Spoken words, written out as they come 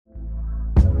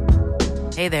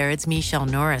Hey there, it's Michelle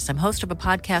Norris. I'm host of a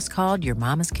podcast called Your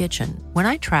Mama's Kitchen. When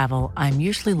I travel, I'm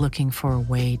usually looking for a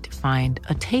way to find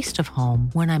a taste of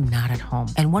home when I'm not at home.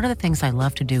 And one of the things I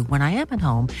love to do when I am at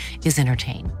home is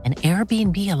entertain. And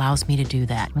Airbnb allows me to do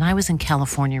that. When I was in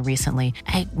California recently,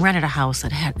 I rented a house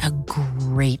that had a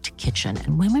great kitchen.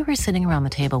 And when we were sitting around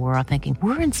the table, we were all thinking,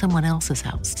 we're in someone else's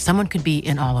house. Someone could be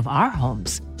in all of our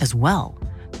homes as well.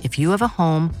 If you have a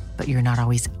home, but you're not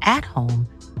always at home,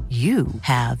 you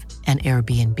have an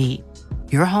Airbnb.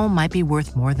 Your home might be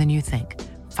worth more than you think.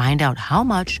 Find out how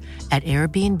much at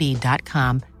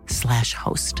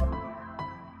airbnb.com/host.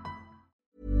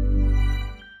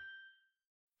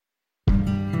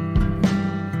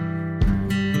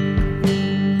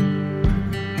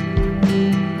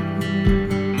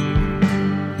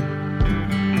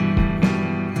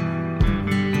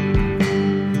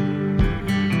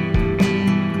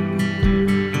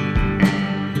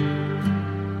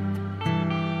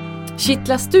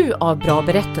 Kittlas du av bra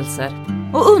berättelser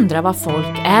och undrar vad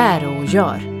folk är och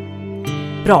gör?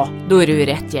 Bra, då är du i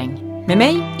rätt gäng. Med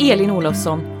mig, Elin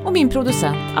Olofsson, och min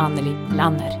producent Anneli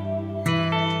Lanner.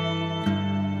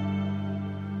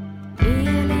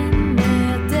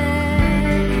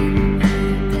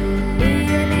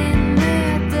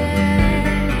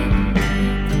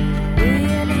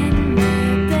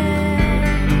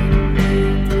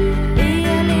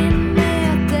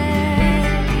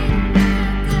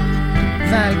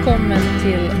 Välkommen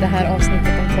till det här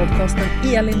avsnittet av podcasten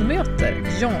Elin möter.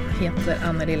 Jag heter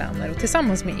Anneli Lanner och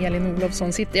tillsammans med Elin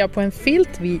Olofsson sitter jag på en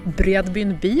filt vid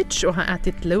Bredbyn Beach och har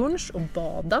ätit lunch och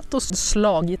badat och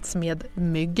slagits med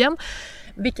myggen.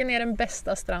 Vilken är den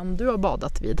bästa strand du har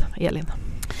badat vid, Elin?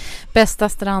 Bästa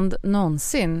strand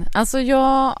någonsin. Alltså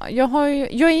jag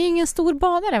är ingen stor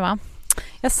badare, va?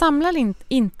 Jag samlar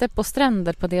inte på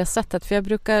stränder på det sättet, för jag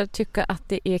brukar tycka att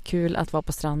det är kul att vara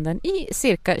på stranden i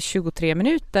cirka 23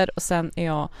 minuter och sen är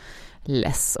jag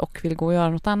less och vill gå och göra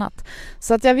något annat.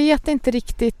 Så att jag vet inte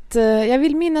riktigt. Jag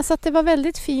vill minnas att det var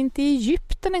väldigt fint i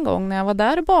Egypten en gång när jag var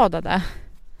där och badade.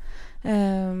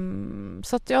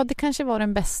 Så att ja, det kanske var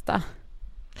den bästa.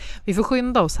 Vi får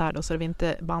skynda oss här då så att vi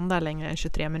inte bandar längre än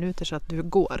 23 minuter så att du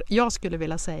går. Jag skulle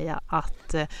vilja säga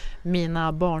att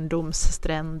mina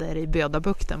barndomsstränder i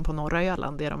Bödabukten på norra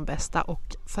Öland är de bästa, och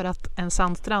för att en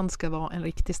sandstrand ska vara en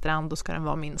riktig strand då ska den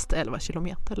vara minst 11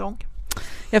 kilometer lång.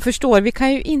 Jag förstår, vi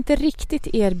kan ju inte riktigt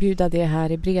erbjuda det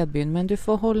här i Bredbyn, men du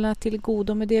får hålla till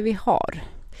godo med det vi har.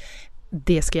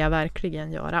 Det ska jag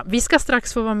verkligen göra. Vi ska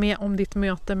strax få vara med om ditt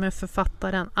möte med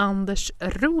författaren Anders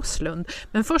Roslund.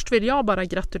 Men först vill jag bara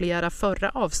gratulera förra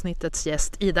avsnittets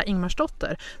gäst Ida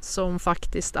Ingmarsdotter, som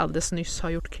faktiskt alldeles nyss har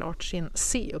gjort klart sin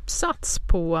C-uppsats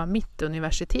på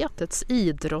Mittuniversitetets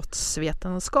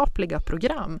idrottsvetenskapliga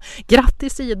program.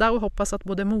 Grattis Ida, och hoppas att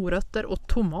både morötter och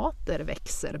tomater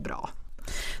växer bra.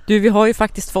 Du, vi har ju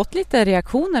faktiskt fått lite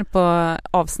reaktioner på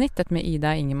avsnittet med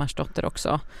Ida Ingmarsdotter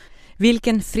också.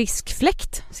 Vilken frisk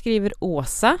fläkt, skriver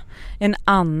Åsa. En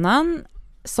annan,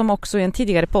 som också är en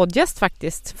tidigare poddgäst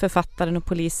faktiskt, författaren och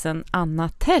polisen Anna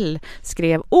Tell,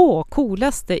 skrev: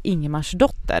 coolaste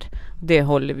Ingemarsdotter. Det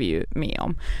håller vi ju med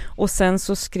om. Och sen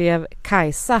så skrev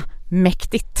Kajsa: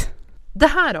 mäktigt. Det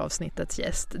här avsnittets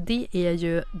gäst, det är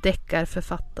ju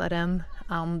deckarförfattaren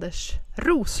Anders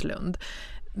Roslund.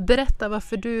 Berätta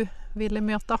varför du ville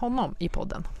möta honom i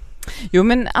podden. Jo,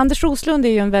 men Anders Roslund är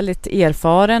ju en väldigt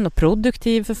erfaren och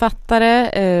produktiv författare,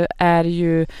 är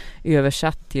ju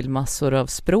översatt till massor av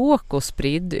språk och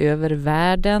spridd över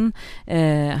världen.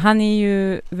 Han är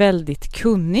ju väldigt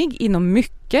kunnig inom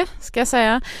mycket, ska jag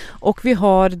säga, och vi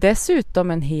har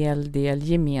dessutom en hel del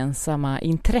gemensamma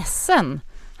intressen,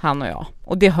 han och jag.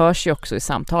 Och det hörs ju också i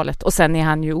samtalet. Och sen är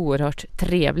han ju oerhört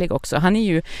trevlig också. Han är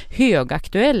ju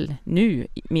högaktuell nu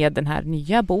med den här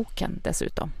nya boken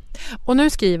dessutom. Och nu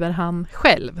skriver han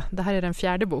själv. Det här är den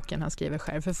 4:e boken han skriver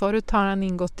själv. För förut har han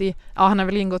har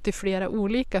väl ingått i flera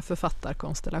olika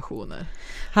författarkonstellationer.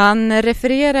 Han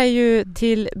refererar ju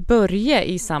till Börje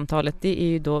i samtalet. Det är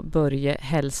ju då Börje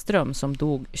Hellström som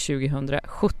dog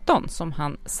 2017, som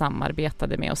han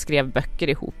samarbetade med och skrev böcker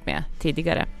ihop med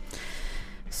tidigare.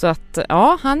 Så att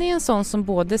ja, han är en sån som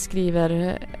både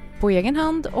skriver på egen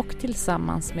hand och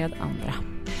tillsammans med andra.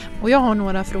 Och jag har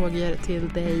några frågor till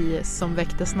dig som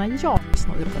väcktes när jag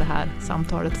lyssnade på det här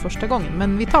samtalet första gången.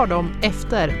 Men vi tar dem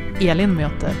efter Elin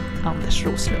möter Anders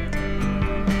Roslund.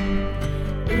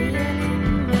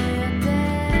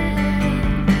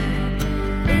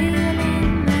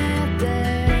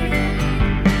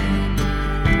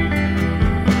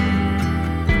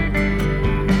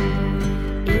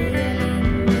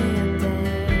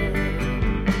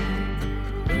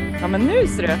 Ja, men nu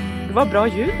ser du. Det var bra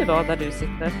ljud det var där du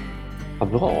sitter. Vad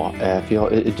bra,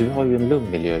 för du har ju en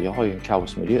lugn miljö, jag har ju en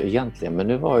kaosmiljö egentligen, men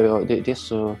nu var jag,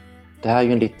 det här är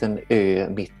ju en liten ö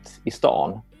mitt i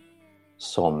stan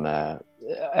som,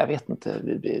 jag vet inte,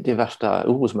 det värsta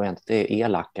orosmomentet är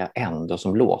elaka änder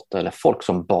som låter, eller folk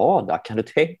som badar, kan du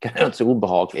tänka dig, det är så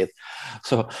obehagligt.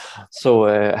 Så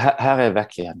här är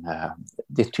verkligen,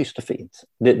 det är tyst och fint.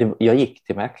 Jag gick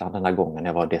till mäklaren den här gången,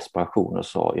 jag var i desperation och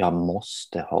sa, jag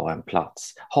måste ha en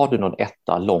plats. Har du någon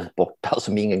etta långt borta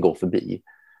som ingen går förbi?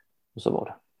 Och så var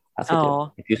det. Här sitter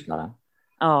jag i tystnaden.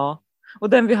 Ja, och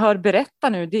den vi hör berätta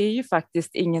nu, det är ju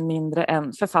faktiskt ingen mindre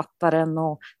än författaren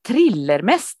och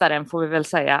thrillermästaren, får vi väl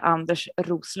säga, Anders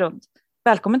Roslund.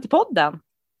 Välkommen till podden.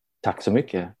 Tack så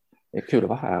mycket. Det är kul att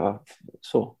vara här,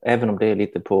 så, även om det är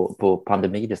lite på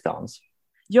pandemidistans.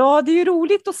 Ja, det är ju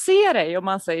roligt att se dig, om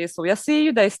man säger så. Jag ser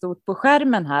ju dig stort på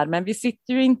skärmen här, men vi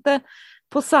sitter ju inte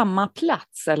på samma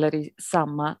plats eller i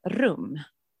samma rum.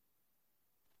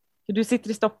 Du sitter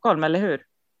i Stockholm, eller hur?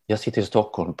 Jag sitter i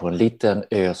Stockholm på en liten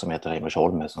ö som heter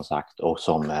Reimersholme, som sagt, och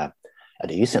som,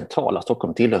 det är ju centrala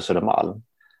Stockholm, tillhör Södermalm.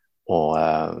 Och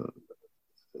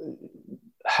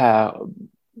här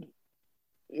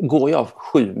går jag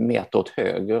 7 meter åt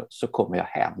höger så kommer jag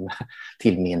hem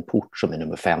till min port som är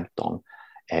nummer 15.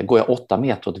 Går jag 8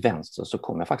 meter åt vänster så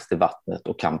kommer jag faktiskt till vattnet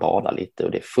och kan bada lite,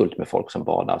 och det är fullt med folk som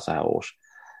badar så här års.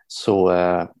 Så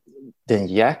det är en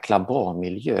jäkla bra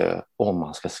miljö om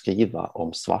man ska skriva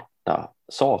om svarta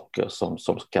saker som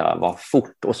ska vara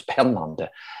fort och spännande.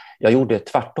 Jag gjorde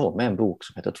tvärtom med en bok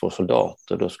som heter 2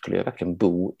 soldater. Då skulle jag verkligen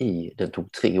bo i, den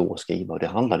tog 3 år att skriva, och det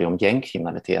handlade om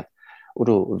gängkriminalitet. Och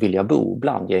då vill jag bo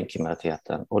bland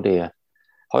gängkriminaliteten, och det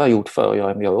har jag gjort förr.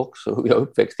 Jag är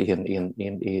uppväxt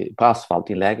på asfalt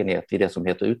i en lägenhet i det som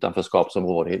heter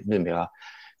utanförskapsområde numera.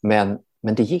 Men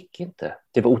det gick inte.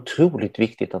 Det var otroligt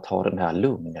viktigt att ha den här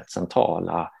lugnet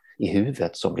centrala i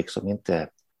huvudet som liksom inte...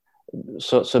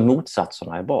 Så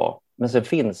motsatserna är bra. Men sen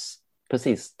finns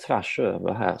precis tvärs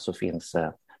över här så finns...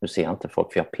 Nu ser jag inte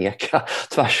folk för jag pekar.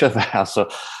 Tvärs över här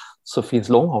så finns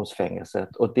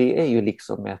Långholmsfängelset. Och det är ju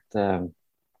liksom ett...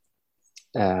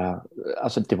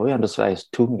 alltså det var ju ändå Sveriges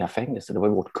tunga fängelse. Det var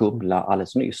ju vårt Kumla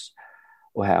alldeles nyss.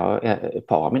 Och här har ett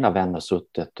par av mina vänner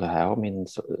suttit, och här har min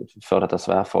före detta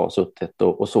svärfar suttit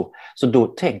och så. Så då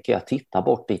tänker jag titta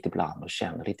bort lite ibland och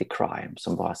känna lite crime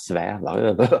som bara svävar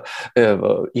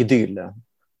över idyllen.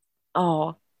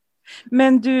 Ja,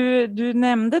 men du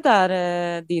nämnde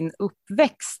där din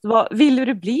uppväxt. Ville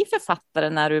du bli författare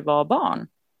när du var barn?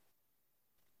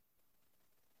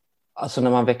 Alltså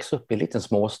när man växer upp i en liten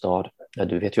småstad,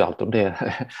 du vet ju allt om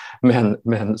det,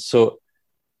 men så...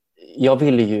 Jag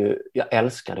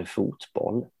älskade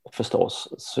fotboll förstås,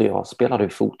 så jag spelade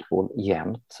fotboll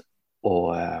jämt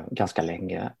och ganska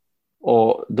länge.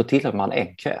 Och då tillhör man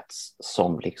en krets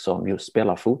som liksom just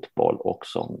spelar fotboll och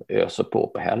som öser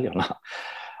på helgerna.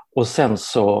 Och sen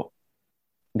så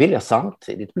vill jag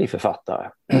samtidigt bli författare.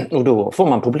 Och då får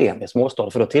man problem i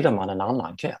småstad, för då tillhör man en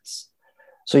annan krets.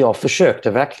 Så jag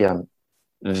försökte verkligen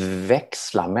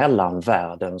växla mellan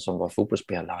världen som var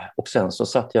fotbollsspelare, och sen så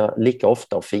satt jag lika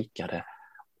ofta och fikade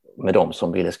med de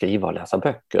som ville skriva och läsa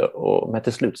böcker, men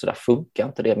till slut så där funkar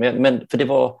inte det. Men för det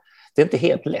är inte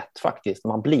helt lätt faktiskt.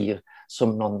 Man blir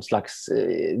som någon slags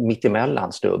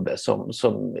mittemellanstubbe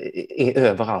som är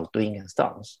överallt och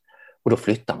ingenstans, och då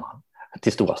flyttar man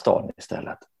till stora staden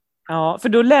istället. Ja, för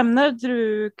då lämnade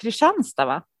du Kristianstad,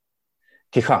 va?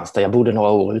 Kristianstad, jag bodde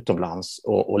några år utomlands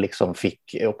och liksom fick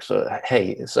också,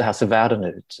 hej, så här ser världen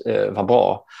ut, vad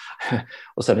bra.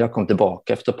 Och sen när jag kom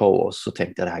tillbaka efter ett par år så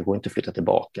tänkte jag, det här går inte att flytta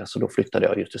tillbaka. Så då flyttade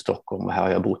jag just till Stockholm, och här har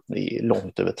jag bott i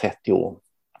långt över 30 år.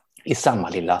 I samma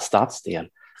lilla stadsdel,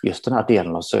 just den här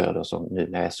delen av Söder som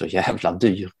nu är så jävla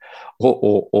dyr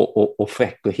och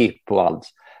fräck och hipp och allt.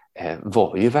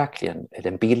 Var ju verkligen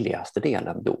den billigaste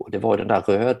delen då. Det var den där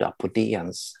röda på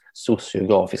DNs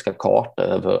sociografiska karta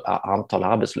över antal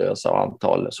arbetslösa och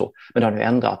antal så. Men det har nu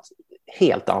ändrat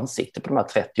helt ansikte på de här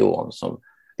 30 åren.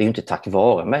 Det är ju inte tack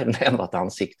vare mig den har ändrat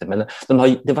ansikte, men det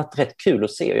har varit rätt kul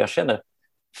att se, och jag känner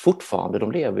fortfarande,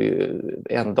 de lever ju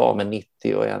en dag med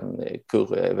 90 och en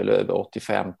kurre är väl över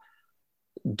 85.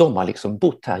 De har liksom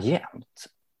bott här jämt,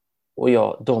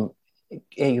 och de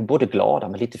är ju både glada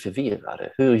men lite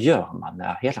förvirrade. Hur gör man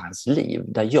när hela hans liv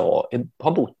där jag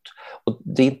har bott och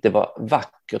det inte var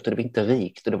vackert och det var inte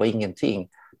rikt och det var ingenting,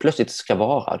 plötsligt ska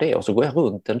vara det, och så går jag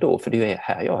runt ändå för det är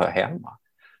här jag hör hemma.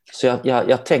 Så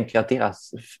jag tänker att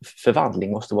deras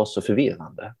förvandling måste vara så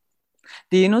förvirrande.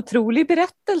 Det är en otrolig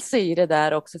berättelse i det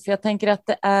där också, för jag tänker att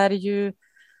det är ju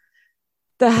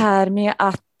det här med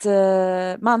att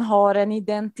man har en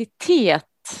identitet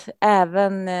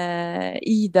även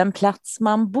i den plats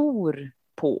man bor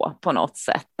på något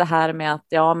sätt. Det här med att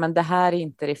ja, men det här är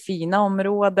inte det fina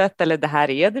området eller det här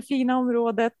är det fina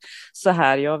området. Så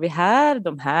här gör vi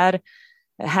här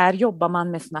jobbar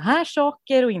man med såna här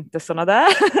saker och inte såna där.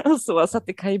 Och så att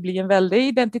det kan ju bli en väldig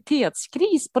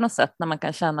identitetskris på något sätt när man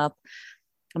kan känna att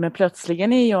men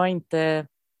plötsligen är jag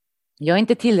är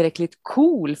inte tillräckligt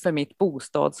cool för mitt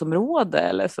bostadsområde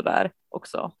eller sådär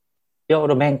också. Ja, och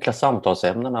de enkla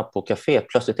samtalsämnena på café,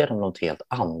 plötsligt är de något helt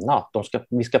annat.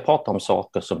 Vi ska prata om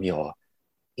saker som jag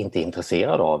inte är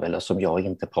intresserad av eller som jag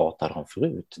inte pratade om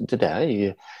förut. Det där är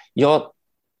ju...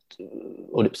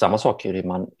 Och samma sak är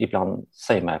det ibland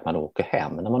säger man att man åker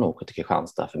hem när man åker till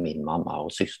Kristianstad, för min mamma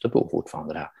och syster bor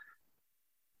fortfarande där.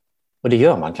 Och det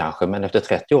gör man kanske, men efter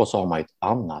 30 år så har man ett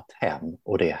annat hem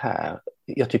och det är här.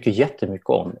 Jag tycker jättemycket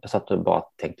om, jag satt och bara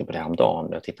tänkte på det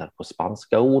häromdagen, jag tittade på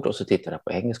spanska ord och så tittade jag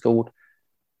på engelska ord.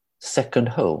 Second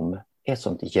home är ett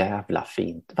sånt jävla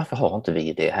fint. Varför har inte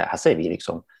vi det här? Här säger vi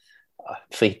liksom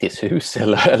fritidshus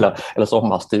eller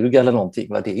sommarstuga eller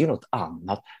någonting. Det är ju något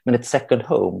annat. Men ett second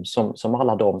home som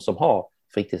alla de som har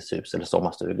fritidshus eller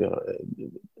sommarstugor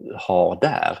har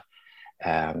där.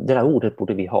 Det där ordet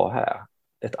borde vi ha här.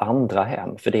 Ett andra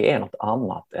hem, för det är något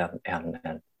annat än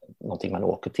någonting man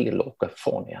åker till och åker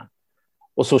från igen.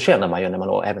 Och så känner man ju när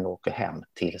man även åker hem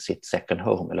till sitt second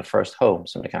home eller first home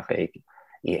som det kanske är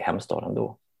i hemstaden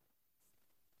då.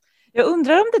 Jag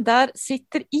undrar om det där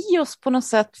sitter i oss på något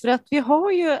sätt, för att vi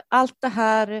har ju allt det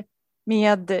här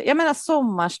med, jag menar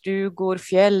sommarstugor,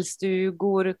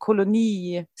 fjällstugor,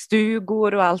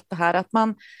 kolonistugor och allt det här, att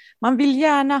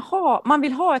man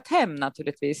vill ha ett hem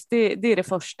naturligtvis, det är det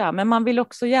första, men man vill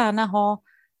också gärna ha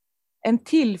en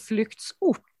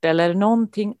tillflyktsort eller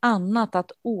någonting annat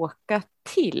att åka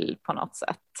till på något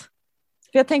sätt.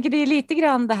 För jag tänker det är lite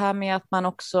grann det här med att man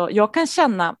också, jag kan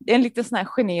känna en lite sån här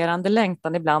generande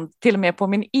längtan ibland, till och med på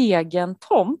min egen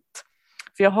tomt.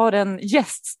 För jag har en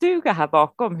gäststuga här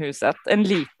bakom huset, en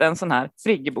liten sån här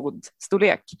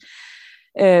friggebodsstorlek.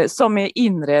 Som är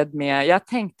inredd med, jag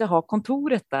tänkte ha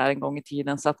kontoret där en gång i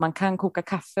tiden så att man kan koka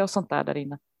kaffe och sånt där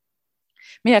inne.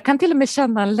 Men jag kan till och med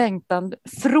känna en längtan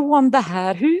från det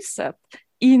här huset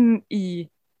in i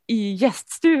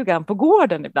gäststugan på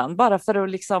gården ibland, bara för att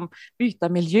liksom byta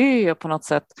miljö och på något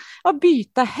sätt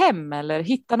byta hem eller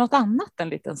hitta något annat en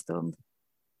liten stund.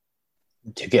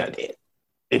 Tycker jag det.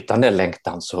 Utan den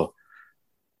längtan så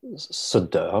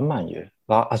dör man ju.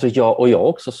 Va? Alltså jag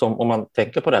också, som om man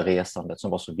tänker på det här resandet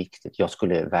som var så viktigt. Jag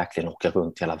skulle verkligen åka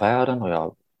runt i hela världen och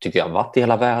jag tycker jag har varit i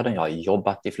hela världen. Jag har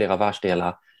jobbat i flera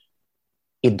världsdelar.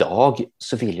 Idag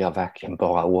så vill jag verkligen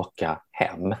bara åka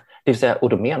hem. Det vill säga, och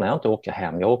då menar jag inte åka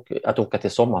hem, att åka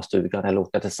till sommarstugan eller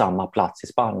åka till samma plats i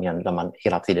Spanien där man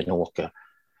hela tiden åker.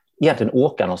 Egentligen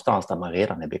åka någonstans där man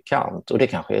redan är bekant. Och det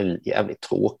kanske är jävligt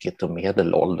tråkigt och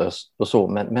medelålders och så.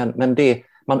 Men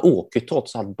man åker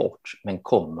trots allt bort men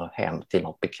kommer hem till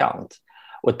något bekant.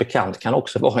 Och ett bekant kan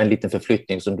också vara en liten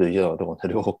förflyttning som du gör då när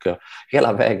du åker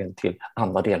hela vägen till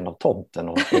andra delen av tomten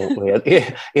och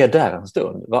är där en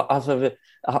stund. Alltså,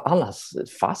 annars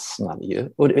fastnar vi ju.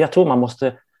 Och jag tror man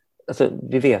måste, alltså,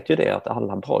 vi vet ju det att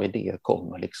alla bra idéer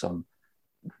kommer liksom,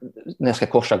 när jag ska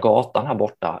korsa gatan här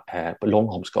borta på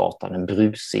Långholmsgatan, en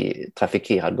brusig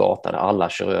trafikerad gata där alla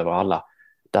kör över alla.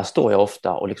 Där står jag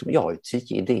ofta och liksom, jag har ju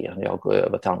 10 idéer när jag går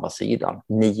över till andra sidan.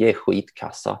 9 är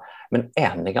skitkassa, men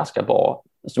en är ganska bra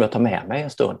som jag tar med mig en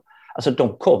stund. Alltså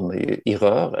de kommer ju i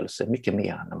rörelse mycket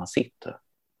mer än när man sitter.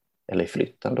 Eller i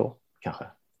flytten då, kanske.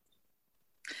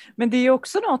 Men det är ju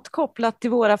också något kopplat till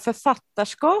våra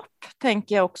författarskap,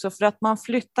 tänker jag också. För att man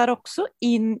flyttar också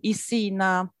in i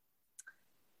sina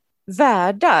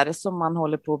världar som man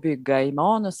håller på att bygga i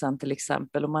manusen till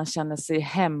exempel. Och man känner sig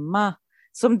hemma.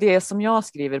 Som det som jag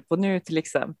skriver på nu till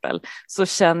exempel, så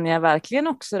känner jag verkligen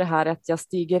också det här att jag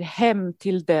stiger hem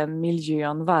till den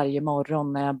miljön varje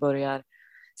morgon när jag börjar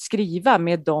skriva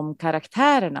med de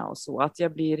karaktärerna och så. Att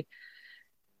jag blir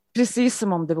precis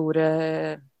som om det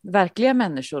vore verkliga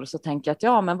människor, så tänker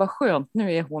jag att men vad skönt,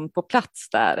 nu är hon på plats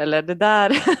där. Eller det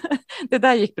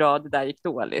där gick bra, det där gick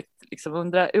dåligt. Liksom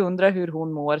undra hur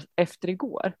hon mår efter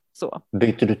igår. Så.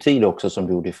 Byter du tid också som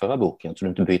du gjorde i förra boken? Så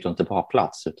du byter inte bara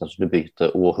plats utan så du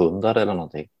byter århundrade eller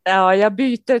någonting? Ja, jag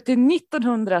byter till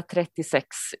 1936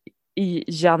 i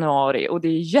januari och det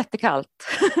är jättekallt.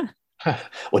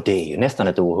 Och det är ju nästan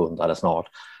ett århundrade snart.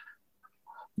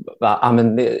 Ja,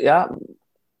 men,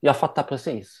 jag fattar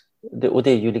precis. Och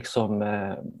det är ju liksom,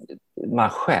 man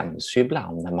skäms ju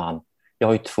ibland när jag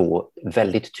har ju 2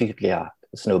 väldigt tydliga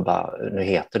snubbar, nu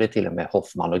heter det till och med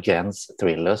Hoffman och Gräns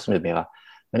thrillers numera,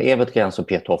 men Evert Gräns och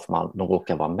Peter Hoffman, de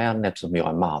råkar vara män eftersom jag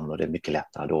är man och det är mycket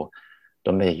lättare då.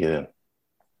 De är ju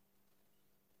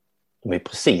de är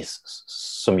precis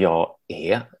som jag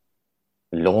är.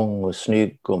 Lång och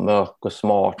snygg och mörk och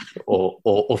smart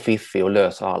och fiffig och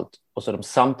löser allt. Och så är de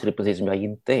samtidigt precis som jag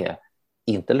inte är.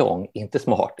 Inte lång, inte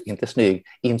smart, inte snygg,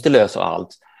 inte löser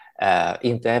allt,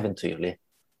 inte äventyrlig.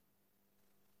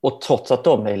 Och trots att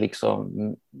de är liksom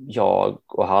jag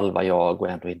och halva jag och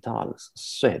ändå inte alls,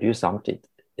 så är det ju samtidigt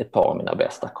ett par av mina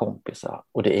bästa kompisar.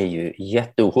 Och det är ju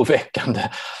jätteoroväckande.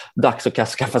 Dags att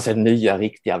skaffa sig nya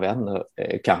riktiga vänner,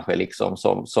 kanske liksom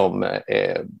som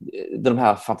de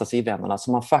här fantasivännerna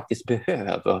som man faktiskt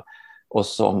behöver. Och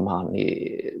som man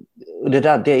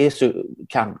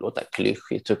kan låta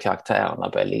klyschigt hur karaktärerna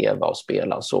börjar leva och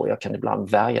spela så. Jag kan ibland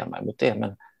värja mig mot det,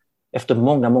 men efter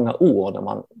många år när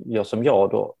man gör som jag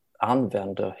då,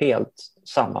 använder helt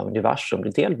samma universum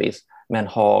delvis, men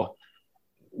har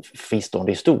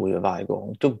fristående historier varje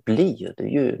gång, då blir det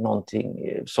ju någonting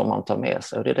som man tar med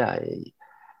sig. Och det där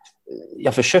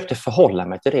jag försökte förhålla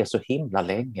mig till det så himla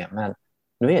länge, men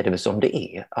nu är det väl som det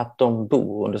är, att de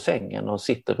bor under sängen och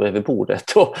sitter bredvid bordet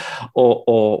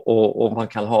och man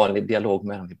kan ha en dialog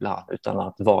med dem ibland utan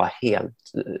att vara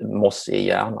helt mossig i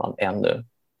hjärnan ännu.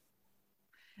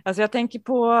 Alltså jag tänker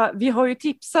på, vi har ju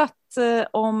tipsat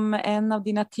om en av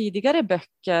dina tidigare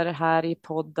böcker här i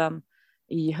podden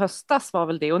i höstas var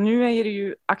väl det. Och nu är det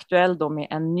ju aktuell då med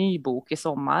en ny bok i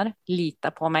sommar,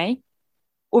 Lita på mig.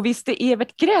 Och visst är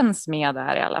Evert Gräns med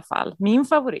där i alla fall, min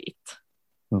favorit.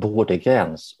 Både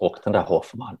Gräns och den där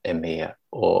Hoffman är med.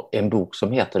 Och en bok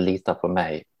som heter Lita på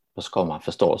mig, då ska man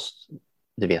förstås,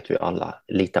 det vet vi alla,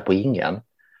 lita på ingen.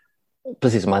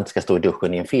 Precis som man inte ska stå i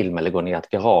duschen i en film eller gå ner i ett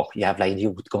garage. Jävla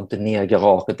idiot, gå inte ner i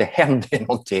garaget, det händer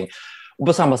någonting. Och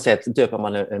på samma sätt, döper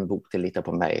man en bok till Lita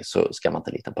på mig så ska man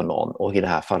inte lita på någon. Och i det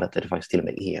här fallet är det faktiskt till och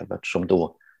med Evert som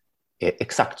då är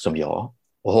exakt som jag.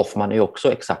 Och Hoffman är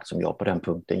också exakt som jag på den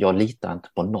punkten. Jag litar inte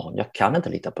på någon. Jag kan inte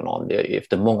lita på någon.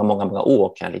 Efter många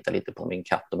år kan jag lita lite på min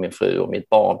katt och min fru och mitt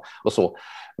barn och så.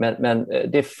 Men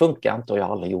det funkar inte och jag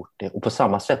har aldrig gjort det. Och på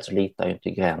samma sätt så litar ju inte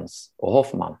Gräns och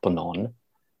Hoffman på någon.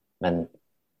 Men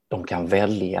de kan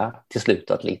välja till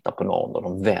slut att lita på någon och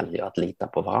de väljer att lita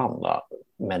på varandra.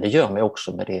 Men det gör mig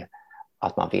också med det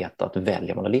att man vet att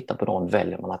väljer man att lita på någon,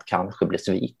 väljer man att kanske bli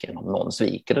sviken om någon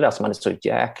sviker. Det där som man är så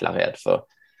jäkla rädd för.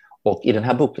 Och i den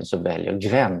här boken så väljer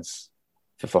Gräns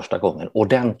för första gången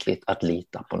ordentligt att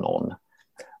lita på någon.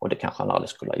 Och det kanske han aldrig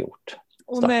skulle ha gjort.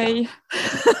 Åh nej.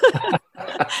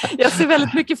 Jag ser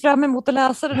väldigt mycket fram emot att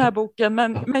läsa den här boken.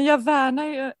 Men jag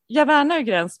värnar ju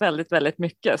Gräns väldigt, väldigt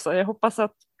mycket. Så jag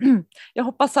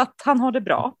hoppas att han har det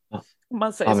bra. Om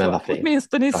man säger så.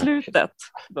 Åtminstone i slutet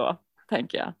då,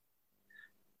 tänker jag.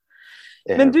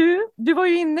 Men du var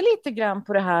ju inne lite grann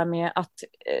på det här med att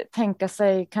tänka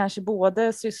sig kanske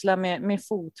både syssla med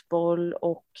fotboll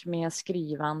och med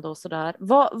skrivande och sådär.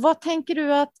 Vad tänker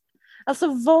du att, alltså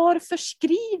varför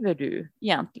skriver du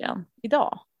egentligen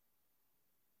idag?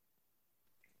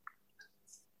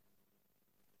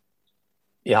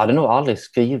 Jag hade nog aldrig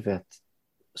skrivit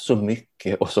så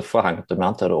mycket och så frankt om jag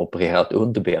inte hade opererat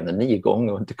underbenen 9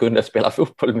 gånger och inte kunde spela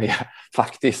fotboll med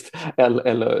faktiskt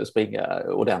eller springa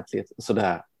ordentligt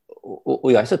sådär.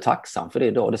 Och jag är så tacksam för det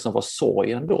idag. Det som var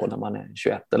sorgen då när man är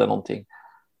 21 eller någonting.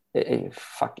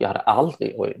 Jag hade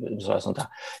aldrig,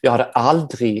 jag hade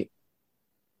aldrig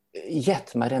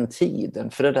gett mig den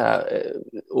tiden för det där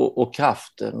och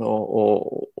kraften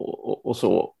och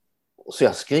så. Så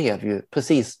jag skrev ju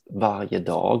precis varje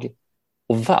dag.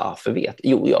 Och varför vet?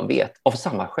 Jo, jag vet. Av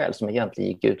samma skäl som jag egentligen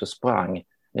gick ut och sprang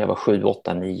när jag var 7,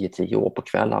 8, 9, 10 år på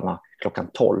kvällarna. Klockan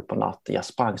 12 på natten. Jag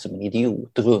sprang som en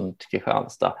idiot runt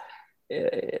Kristianstad.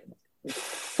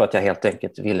 För att jag helt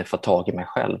enkelt ville få tag i mig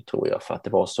själv, tror jag. För att det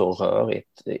var så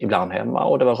rörigt ibland hemma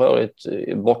och det var rörigt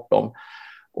bortom.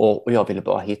 Och jag ville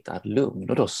bara hitta ett lugn.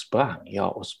 Och då sprang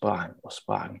jag och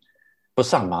sprang. På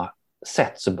samma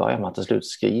sätt så börjar man till slut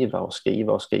skriva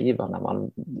när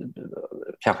man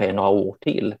kanske är några år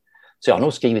till. Så jag har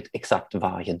nog skrivit exakt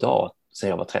varje dag sedan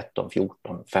jag var 13,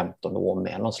 14, 15 år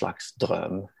med någon slags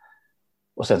dröm.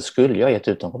 Och sen skulle jag gett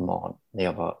ut en roman när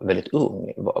jag var väldigt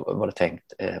ung, var det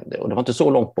tänkt. Och det var inte så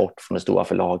långt bort från det stora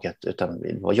förlaget utan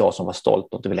det var jag som var stolt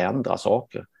och inte ville ändra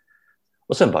saker.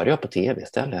 Och sen började jag på tv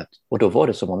istället. Och då var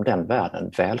det som om den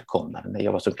världen välkomnade mig.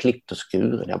 Jag var så klippt och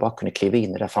skuren. Jag bara kunde kliva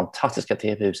in i det fantastiska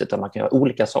tv-huset där man kan göra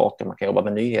olika saker. Man kan jobba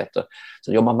med nyheter.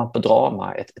 Så jobbar man på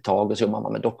drama ett tag och så jobbar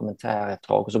man med dokumentär ett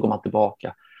tag och så går man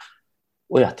tillbaka.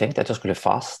 Och jag tänkte att jag skulle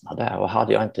fastna där. Och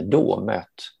hade jag inte då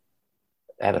mött,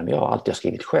 även om jag alltid har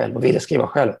skrivit själv och ville skriva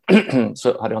själv,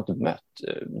 så hade jag inte mött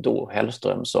då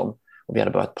Hellström och vi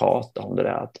hade börjat prata om det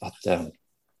där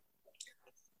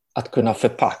att kunna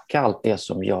förpacka allt det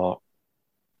som jag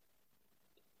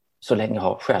så länge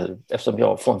har själv, eftersom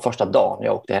jag från första dagen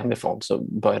jag åkte hemifrån så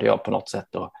började jag på något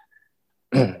sätt att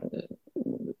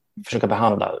försöka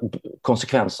behandla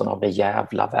konsekvenserna av det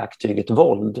jävla verktyget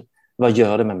våld. Vad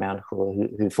gör det med människor?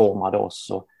 Hur formar det oss?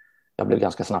 Och jag blev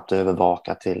ganska snabbt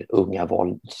övervakad till unga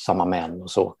våldsamma män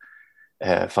och så.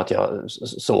 För att jag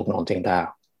såg någonting där.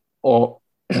 Och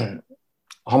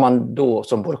har man då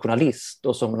som både journalist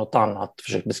och som något annat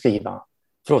försökt beskriva.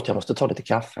 Förlåt, jag måste ta lite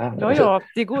kaffe här. Ja,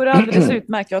 det går alldeles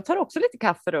utmärkt. Jag tar också lite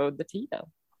kaffe då under tiden.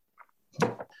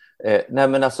 Nej,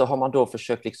 men alltså har man då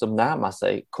försökt liksom närma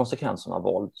sig konsekvenserna av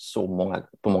våld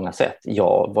på många sätt.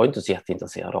 Jag var inte så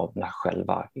jätteintresserad av när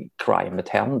själva crimet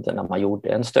hände, när man gjorde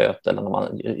en stöt eller när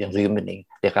man en rymning.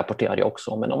 Det rapporterade jag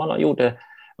också om. Men om man gjorde,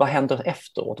 vad händer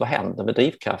efteråt? Vad händer med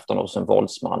drivkraften hos en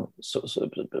våldsman?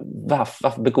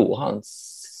 Varför begår han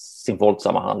sin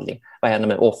våldsamma handling? Vad händer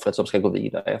med offret som ska gå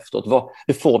vidare efteråt?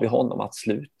 Hur får vi honom att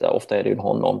sluta? Ofta är det ju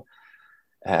honom.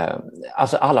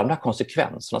 Alltså alla de där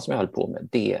konsekvenserna som jag höll på med,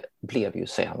 det blev ju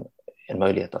sen en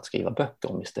möjlighet att skriva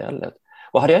böcker om istället.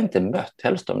 Och hade jag inte mött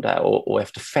Hellström där och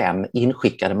efter 5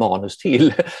 inskickade manus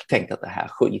till tänkt att det här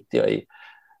skiter jag i,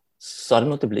 så hade det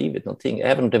nog inte blivit någonting.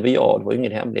 Även om det var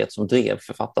ingen hemlighet som drev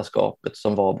författarskapet,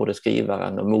 som var både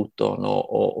skrivaren och motorn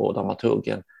och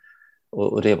dramaturgen.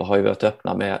 Och det har ju varit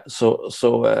öppna med.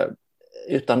 Så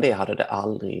utan det hade jag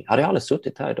aldrig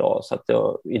suttit här idag. Så att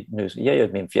nu ger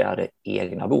jag min 4:e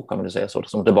egna bok, om man säger så,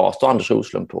 som det bara står Anders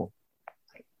Roslund på.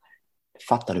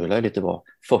 Fattar du hur löjligt det var?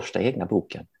 Första egna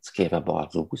boken skrev jag bara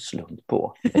Roslund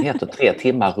på. Den heter 3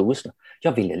 timmar Roslund.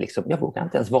 Jag vågar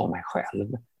inte ens vara mig själv.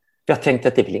 Jag tänkte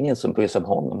att det är väl ingen som bryr sig om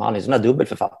honom. Han är en sån här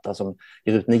dubbelförfattare som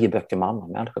ger ut 9 böcker med andra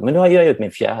människor. Men nu har jag ut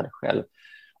min 4:e själv.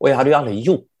 Och jag hade ju aldrig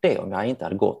gjort det om jag inte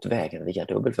hade gått vägen via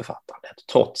dubbelförfattandet.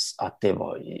 Trots att det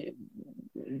var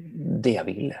det jag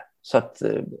ville. Så att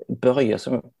Börje,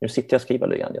 nu sitter jag och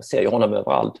skriver igen. Jag ser ju honom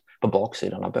överallt på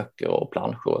baksidan av böcker och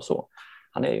planscher och så.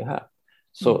 Han är ju här.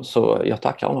 Så jag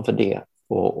tackar honom för det.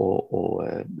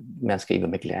 Men skriver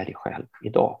med glädje själv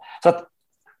idag. Så att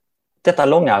detta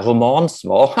långa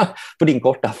romansvar på din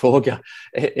korta fråga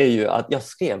är ju att jag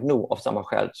skrev nog av samma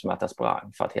skäl som att jag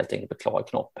sprang för att helt enkelt bli klar i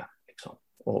knoppen. Liksom,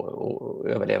 och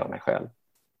överleva mig själv.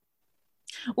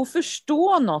 Och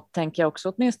förstå något, tänker jag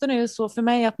också. Åtminstone är det så för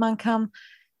mig att man kan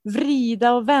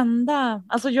vrida och vända.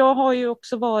 Alltså jag har ju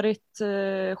också varit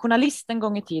journalist en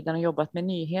gång i tiden och jobbat med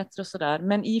nyheter och sådär.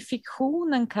 Men i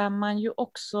fiktionen kan man ju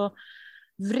också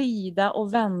vrida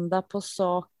och vända på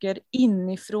saker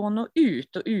inifrån och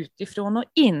ut och utifrån och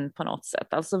in på något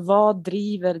sätt. Alltså vad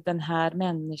driver den här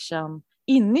människan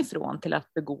inifrån till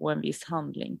att begå en viss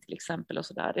handling till exempel och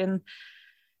sådär.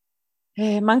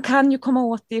 Man kan ju komma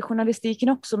åt det i journalistiken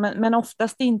också, men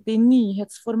oftast inte i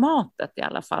nyhetsformatet i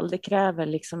alla fall. Det kräver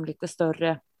liksom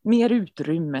lite mer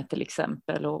utrymme till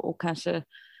exempel och kanske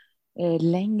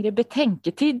längre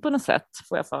betänketid på något sätt,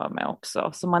 får jag för mig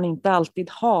också, som man inte alltid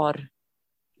har,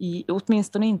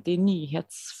 åtminstone inte i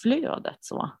nyhetsflödet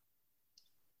så.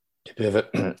 Du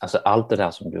behöver, alltså allt det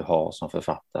där som du har som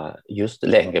författare, just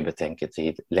längre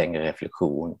betänketid, längre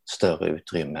reflektion, större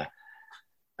utrymme,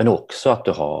 men också att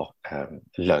du har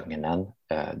lögnen,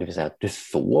 det vill säga att du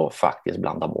får faktiskt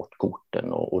blanda bort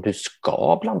korten och du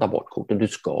ska blanda bort korten. Du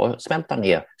ska smälta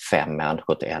ner 5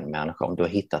 människor till 1 människa om du har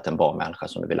hittat en bra människa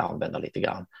som du vill använda lite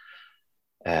grann.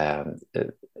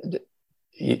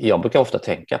 Jag brukar ofta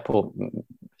tänka på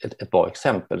ett bra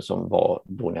exempel som var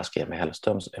då när jag skrev med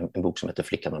Hellström, en bok som heter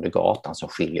Flickan under gatan, som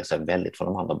skiljer sig väldigt från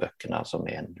de andra böckerna, som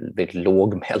är en väldigt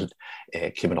lågmäld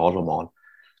kriminalroman,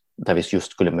 där vi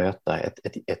just skulle möta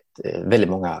väldigt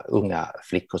många unga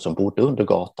flickor som bodde under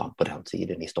gatan på den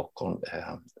tiden i Stockholm.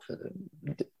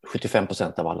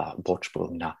 75% av alla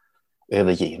bortsprungna,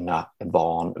 övergivna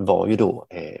barn var ju då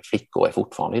flickor, är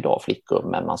fortfarande idag flickor,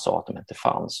 men man sa att de inte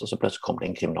fanns, och så plötsligt kom det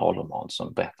en kriminalroman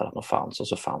som berättade att de fanns, och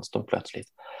så fanns de plötsligt.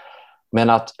 Men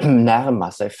att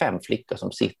närma sig 5 flickor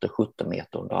som sitter 17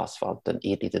 meter under asfalten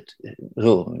i ett litet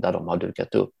rum där de har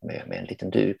dukat upp med en liten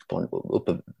duk på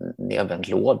en nedvänd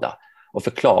låda och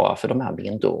förklara för de här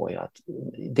minderåriga att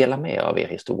dela med av er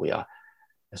historia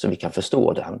så vi kan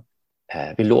förstå den.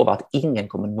 Vi lovar att ingen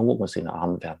kommer någonsin att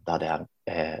använda den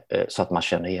så att man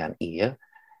känner igen er.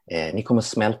 Ni kommer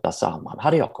smälta samman.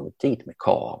 Hade jag kommit dit med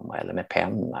kamera eller med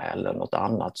penna eller något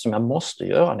annat som jag måste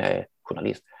göra när jag är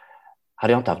journalist,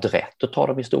 hade jag inte haft rätt att ta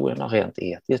de historierna rent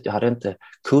etiskt. Jag hade inte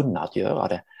kunnat göra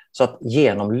det. Så att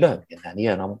genom lögnen,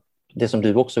 genom det som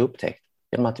du också upptäckt,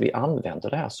 genom att vi använder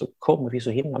det här så kommer vi så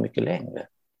himla mycket längre.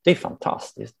 Det är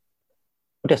fantastiskt.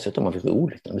 Och dessutom har vi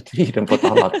roligt under tiden på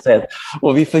ett annat sätt.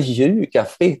 Och vi får ljuga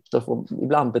fritt och får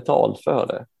ibland betalt för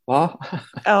det. Va?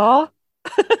 Ja.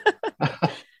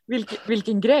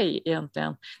 vilken grej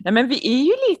egentligen. Nej, men vi är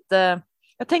ju lite,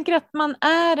 jag tänker att man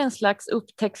är en slags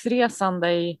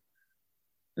upptäcktsresande i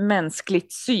mänskligt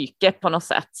psyke på något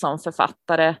sätt som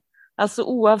författare. Alltså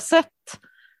oavsett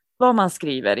vad man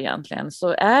skriver egentligen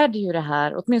så är det ju det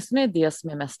här, åtminstone det som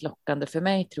är mest lockande för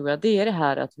mig tror jag, det är det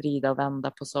här att vrida och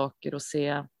vända på saker och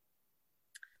se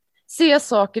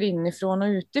saker inifrån och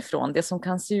utifrån. Det som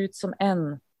kan se ut som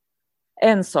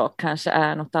en sak kanske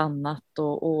är något annat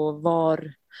och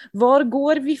var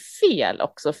går vi fel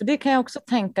också? För det kan jag också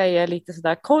tänka är lite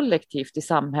sådär kollektivt i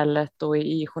samhället och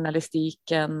i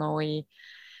journalistiken och i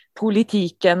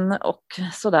politiken och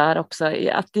sådär också.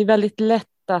 Att det är väldigt lätt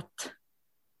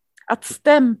att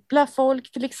stämpla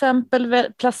folk till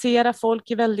exempel, placera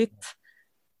folk i väldigt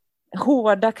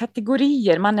hårda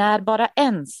kategorier. Man är bara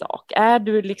en sak.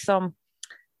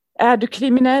 Är du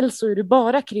kriminell så är du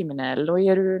bara kriminell och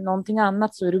är du någonting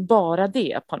annat så är du bara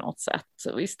det på något sätt.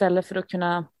 Så istället för att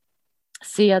kunna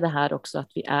se det här också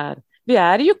att vi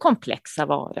är ju komplexa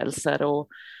varelser och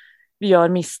vi gör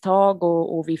misstag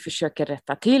och vi försöker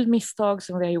rätta till misstag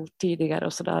som vi har gjort tidigare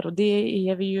och sådär. Och det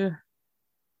är vi ju,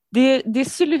 det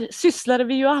sysslar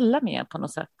vi ju alla med på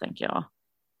något sätt tänker jag.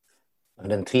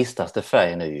 Den tristaste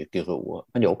färgen är ju grå,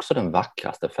 men det är också den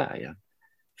vackraste färgen.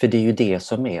 För det är ju det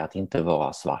som är att inte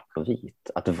vara svart och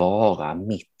vit, att vara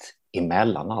mitt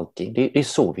emellan allting. Det är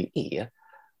så vi är.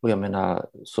 Och jag menar,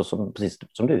 precis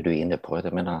som du är inne på,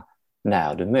 jag menar,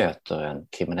 när du möter en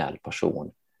kriminell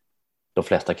person, de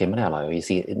flesta kriminella har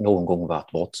ju någon gång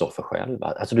varit brottsoffer själva.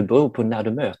 Alltså det beror på när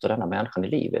du möter denna människan i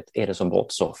livet. Är det som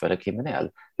brottsoffer eller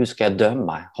kriminell? Hur ska jag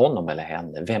döma honom eller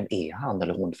henne? Vem är han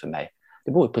eller hon för mig?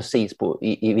 Det beror precis på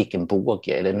i vilken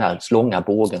båge, eller den här långa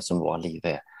bågen som våra liv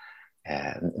är,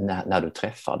 när du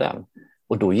träffar den.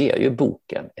 Och då ger ju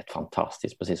boken ett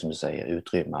fantastiskt, precis som du säger,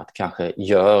 utrymme att kanske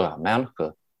göra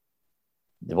människor.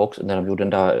 Det var också när de gjorde den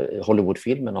där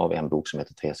Hollywoodfilmen av en bok som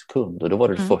heter 3 sekunder. Då var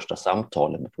det första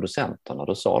samtalet med producenterna.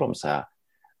 Då sa de så här: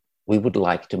 "We would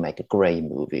like to make a grey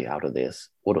movie out of this."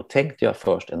 Och då tänkte jag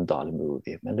först en dull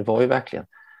movie. Men det var ju verkligen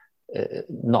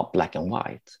not black and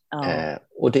white.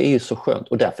 Och det är ju så skönt.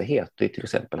 Och därför heter ju till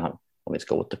exempel han, om vi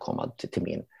ska återkomma till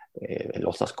min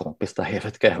låtsaskompis där,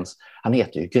 Evert Gräns. Han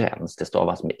heter ju Gräns, det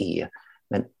stavas med E.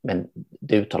 Men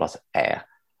det uttalas Ä.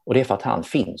 Och det är för att han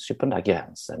finns ju på den där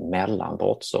gränsen mellan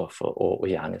brottsoffer och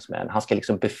gärningsmän. Han ska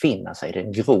liksom befinna sig i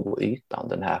den grå ytan,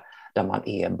 den här där man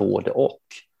är både och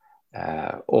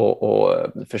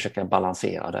försöka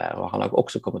balansera där. Och han har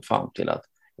också kommit fram till att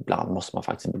ibland måste man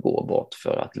faktiskt begå brott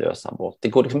för att lösa brott. Det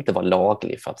går liksom inte att vara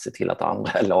laglig för att se till att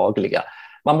andra är lagliga.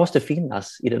 Man måste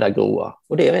finnas i det där gråa.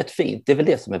 Och det är rätt fint. Det är väl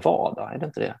det som är vardag, är det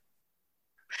inte det?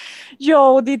 Ja,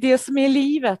 och det är det som är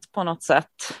livet på något sätt,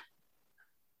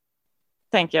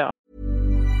 tänker jag.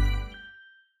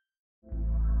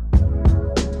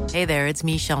 Hey there, it's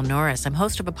Michelle Norris. I'm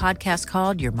host of a podcast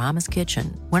called Your Mama's Kitchen.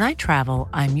 When I travel,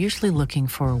 I'm usually looking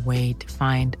for a way to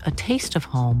find a taste of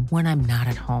home when I'm not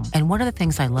at home. And one of the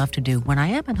things I love to do when I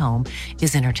am at home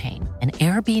is entertain. And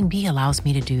Airbnb allows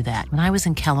me to do that. When I was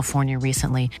in California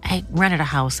recently, I rented a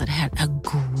house that had a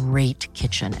great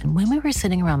kitchen. And when we were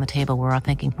sitting around the table, we were all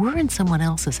thinking, we're in someone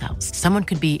else's house. Someone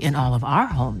could be in all of our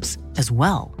homes as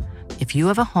well. If you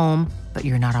have a home, but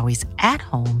you're not always at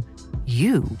home,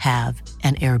 you have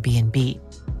an Airbnb.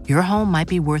 Your home might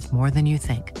be worth more than you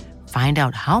think. Find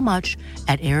out how much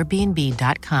at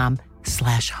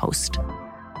airbnb.com/host.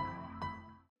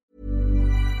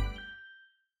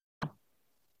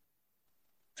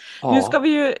 Ja. Nu ska vi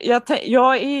ju,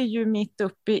 jag är ju mitt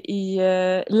uppe i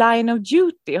Line of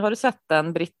Duty. Har du sett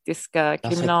den brittiska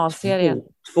kriminalserien?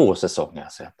 2 säsonger har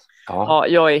jag sett. Ja,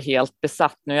 jag är helt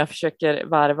besatt nu. Jag försöker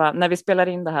varva. När vi spelar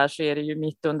in det här så är det ju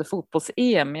mitt under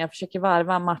fotbolls-EM. Jag försöker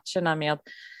varva matcherna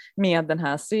med den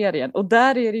här serien. Och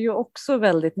där är det ju också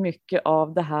väldigt mycket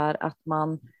av det här att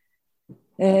man...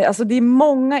 alltså det är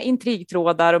många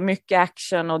intrigtrådar och mycket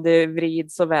action och det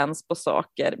vrids och vänds på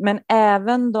saker. Men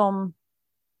även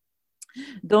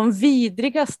de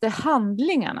vidrigaste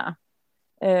handlingarna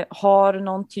har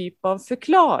någon typ av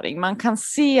förklaring. Man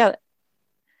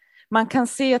kan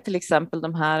se till exempel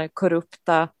de här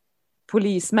korrupta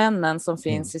polismännen som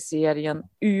finns i serien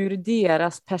ur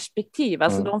deras perspektiv.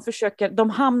 Alltså de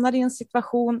hamnar i en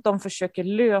situation, de försöker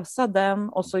lösa den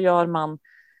och så gör man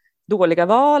dåliga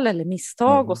val eller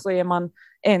misstag och så är man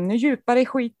ännu djupare i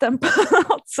skiten på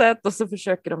något sätt och så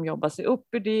försöker de jobba sig upp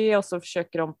ur det och så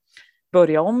försöker de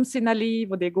börja om sina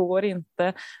liv och det går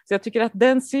inte. Så jag tycker att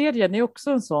den serien är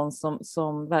också en sån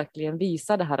som verkligen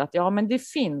visar det här att ja, men det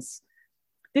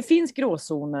finns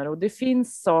gråzoner och det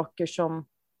finns saker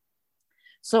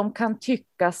som kan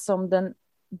tyckas som den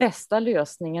bästa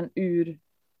lösningen ur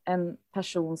en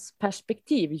persons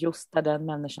perspektiv just där den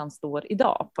människan står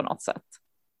idag på något sätt.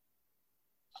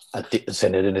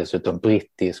 Sen är det dessutom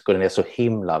brittisk och den är så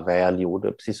himla välgjord,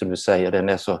 precis som du säger, den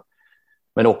är så,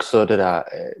 men också det där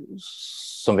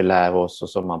som vi lär oss och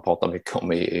som man pratar mycket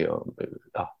om i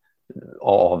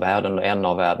A-världen och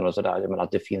NA-världen och sådär. Jag menar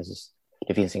att det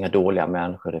finns inga dåliga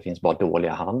människor, det finns bara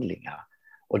dåliga handlingar.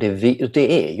 Och det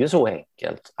är ju så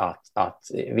enkelt att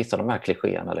vissa av de här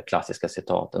klichéerna eller klassiska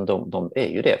citaten, de är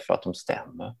ju det för att de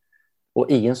stämmer.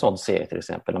 Och i en sån serie till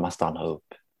exempel, när man stannar upp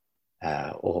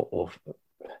och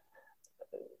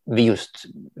vid just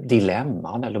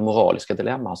dilemman eller moraliska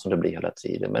dilemman som det blir hela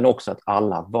tiden, men också att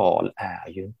alla val är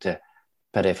ju inte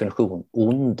per definition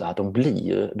onda,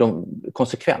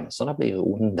 konsekvenserna blir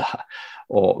onda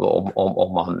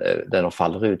om man den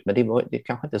faller ut, men det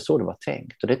kanske inte är så det var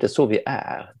tänkt och det är inte så vi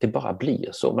är, det bara blir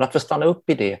så. Men att få stanna upp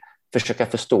i det, försöka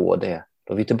förstå det,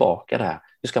 då är vi tillbaka där.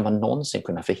 Hur ska man någonsin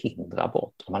kunna förhindra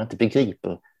brott om man inte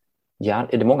begriper?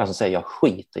 Är det många som säger jag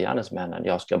skiter i gärningsmännen,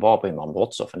 jag ska bara bry mig om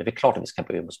brottsoffren. Det är väl klart att vi ska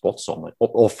bry oss om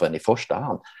brottsoffren i första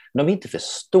hand. Men om vi inte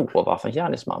förstår varför en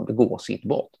gärningsman begår sitt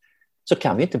brott, så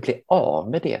kan vi inte bli av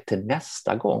med det till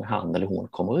nästa gång han eller hon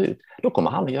kommer ut. Då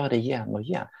kommer han att göra det igen och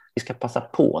igen. Vi ska passa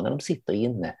på när de sitter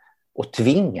inne och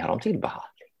tvinga dem till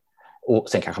behandling. Och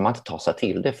sen kanske man inte tar sig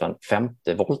till det för en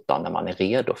femte voltan när man är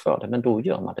redo för det, men då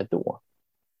gör man det då.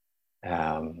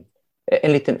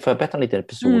 Får jag berätta en liten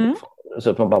episod?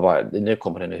 Så nu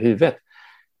kommer den i huvudet.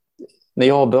 När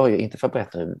jag började, inte för att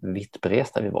berätta hur vitt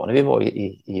beresta vi var, när vi var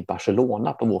i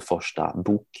Barcelona på vår första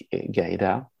bokgrej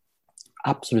där,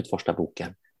 absolut första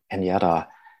boken, en jävla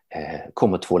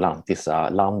kommer två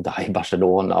lantisar, landar i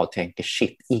Barcelona och tänker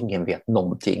shit, ingen vet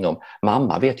någonting om,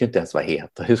 mamma vet ju inte ens vad det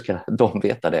heter, hur ska de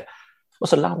veta det? Och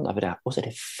så landar vi där och så är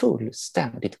det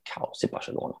fullständigt kaos i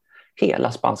Barcelona.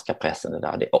 Hela spanska pressen är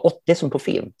där. Det är som på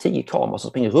film, 10 kameror som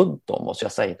springer runt om oss.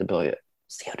 Jag säger till Börje,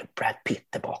 ser du Brad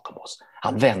Pitt är bakom oss?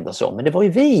 Han vänder sig om, men det var ju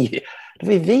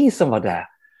vi som var där.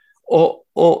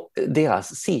 Och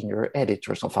deras senior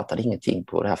editor som fattade ingenting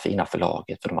på det här fina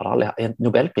förlaget, för de hade aldrig,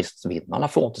 Nobelprisvinnarna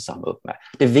får inte samma upp med.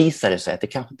 Det visade sig att det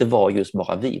kanske inte var just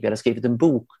bara vi. Vi hade skrivit en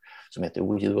bok som heter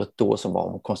Odjuret då, som var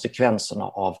om konsekvenserna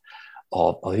av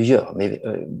hur gör vi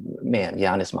med en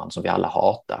gärningsman som vi alla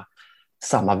hatar.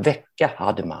 Samma vecka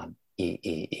hade man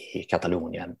i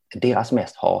Katalonien deras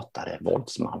mest hatade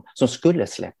våldsman som skulle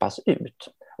släppas ut.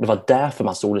 Och det var därför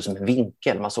man såg det som en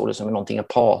vinkel, man såg det som någonting att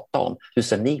prata om. Hur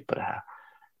ser ni på det här?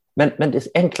 Men det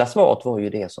enkla svaret var ju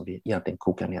det som vi egentligen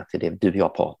kokar ner till det du och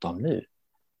jag pratar om nu.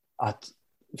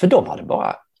 För de hade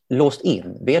bara låst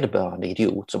in vederbörande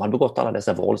idiot som hade begått alla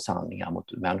dessa våldshandlingar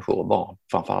mot människor och barn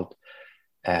framförallt.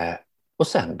 Och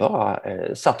sen bara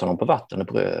satt honom på vatten och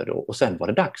bröd och sen var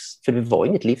det dags. För det var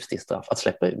inget livstidsstraff att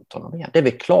släppa ut honom igen. Det är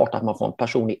väl klart att man får en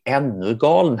person i ännu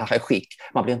galnare skick.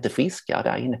 Man blir inte friskare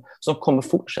där inne. Som kommer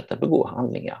fortsätta begå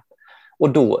handlingar. Och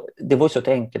då, det var ju så ett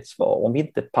enkelt svar. Om vi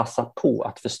inte passar på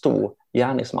att förstå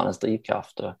gärningsmannens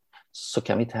drivkrafter så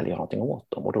kan vi inte heller göra någonting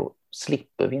åt dem. Och då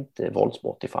slipper vi inte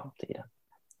våldsbrott i framtiden.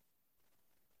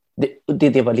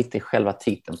 Det var lite själva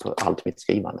titeln på allt mitt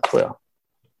skrivande, tror jag.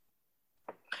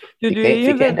 Fick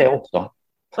jag in det också?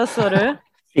 Vad sa du?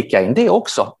 Fick jag in det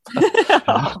också?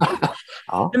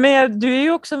 Ja. Men du är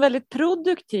ju också en väldigt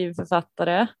produktiv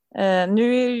författare.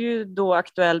 Nu är du ju då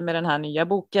aktuell med den här nya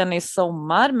boken i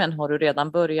sommar, men har du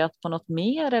redan börjat på något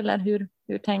mer eller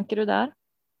hur tänker du där?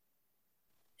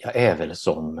 Jag är väl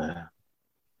som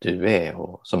du är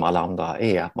och som alla andra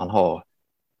är, att man har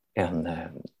en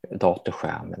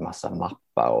datorskärm med massa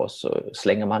mappar och så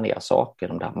slänger man ner saker i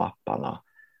de där mapparna.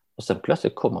 Och sen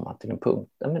plötsligt kommer man till en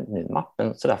punkt där nu är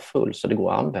mappen så där full så det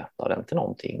går att använda den till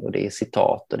någonting. Och det är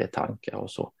citat och det är tankar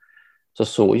och så.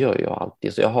 Så gör jag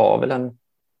alltid. Så jag har väl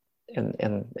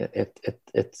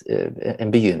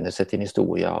en begynnelse till en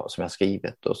historia som jag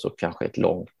skrivit och så kanske ett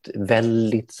långt,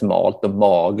 väldigt smalt och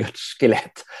magert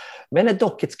skelett. Men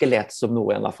dock ett skelett som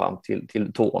når ända fram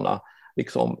till tårna.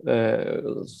 Liksom.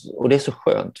 Och det är så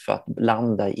skönt för att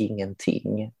landa i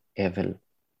ingenting är väl...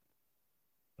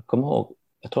 Jag kommer ihåg,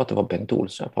 jag tror att det var Bengt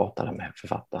Olsson jag pratade med,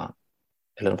 författaren.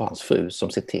 Eller det var hans fru som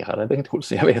citerade Bengt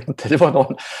Olsson, jag vet inte. Det var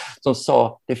någon som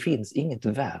sa, det finns inget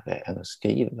värre än att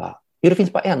skriva. Jo, det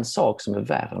finns bara en sak som är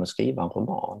värre än att skriva en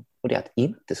roman. Och det är att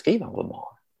inte skriva en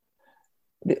roman.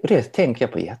 Det tänker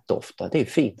jag på jätteofta. Det är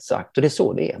fint sagt och det är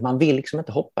så det är. Man vill liksom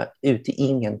inte hoppa ut i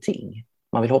ingenting.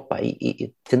 Man vill hoppa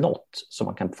till något som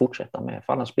man kan fortsätta med.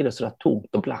 För annars blir det sådär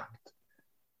tomt och blankt.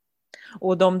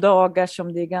 Och de dagar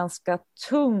som det är ganska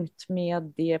tungt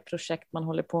med det projekt man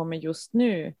håller på med just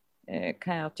nu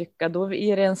kan jag tycka, då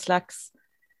är det en slags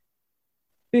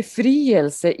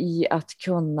befrielse i att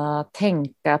kunna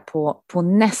tänka på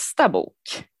nästa bok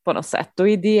på något sätt. Då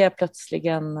är det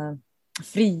plötsligen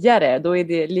friare, då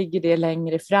ligger det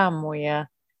längre fram och är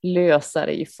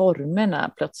lösare i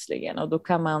formerna plötsligen. Och då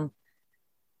kan man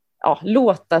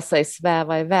låta sig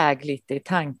sväva iväg lite i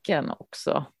tanken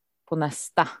också på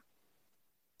nästa.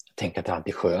 Jag tänker att det är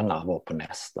alltid skönare att vara på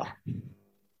nästa.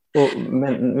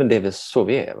 Men det är väl så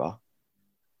vi är, va?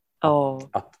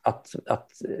 Att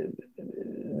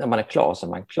när man är klar så är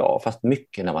man klar. Fast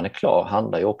mycket när man är klar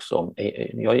handlar ju också om,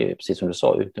 jag är precis som du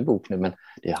sa ut en bok nu, men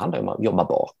det handlar ju om att jobba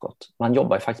bakåt. Man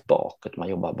jobbar ju faktiskt bakåt. Man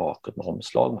jobbar bakåt med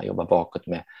omslag, man jobbar bakåt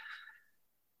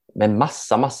med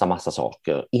massa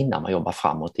saker innan man jobbar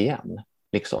framåt igen.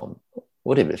 Liksom.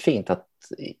 Och det är väl fint att,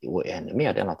 och ännu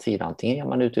mer denna tid, antingen ger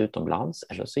man ut utomlands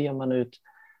eller så ger man ut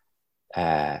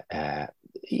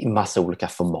i massa olika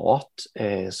format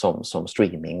som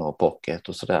streaming och pocket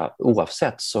och sådär.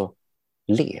 Oavsett så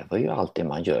lever ju allt det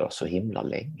man gör så himla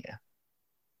länge.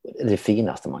 Det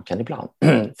finaste man kan ibland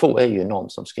få är ju någon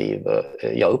som skriver,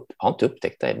 jag har inte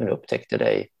upptäckt dig, men jag upptäckte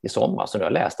dig i sommar så nu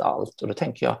har jag läst allt. Och då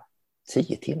tänker jag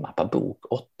 10 timmar per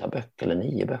bok, 8 böcker eller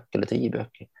 9 böcker eller 10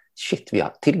 böcker. Shit, vi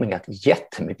har tillbringat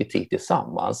jättemycket tid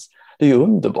tillsammans. Det är ju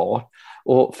underbart.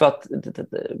 Och för att,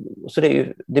 så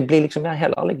det blir liksom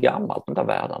heller aldrig gammalt, de där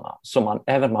världarna. Så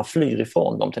även om man flyr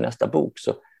ifrån dem till nästa bok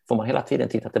så får man hela tiden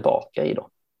titta tillbaka i dem.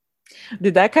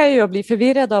 Det där kan jag bli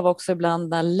förvirrad av också ibland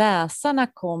när läsarna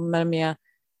kommer med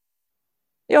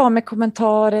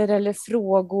kommentarer eller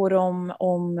frågor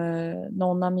om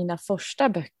någon av mina första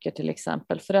böcker till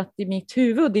exempel. För att i mitt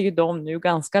huvud är ju de nu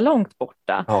ganska långt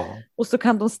borta. Ja. Och så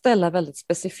kan de ställa väldigt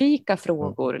specifika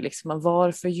frågor. Liksom,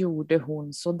 varför gjorde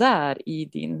hon så där i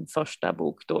din första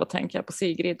bok? Då tänker jag på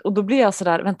Sigrid. Och då blir jag så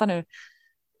där, vänta nu.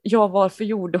 Ja, varför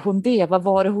gjorde hon det? Vad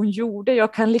var det hon gjorde?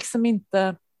 Jag kan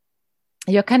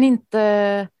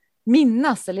inte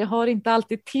minnas, eller jag har inte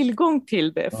alltid tillgång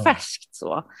till det färskt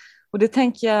så. Och det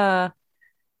tänker jag,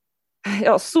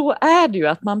 så är det ju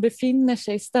att man befinner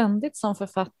sig ständigt som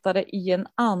författare i en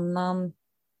annan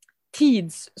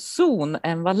tidszon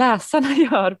än vad läsarna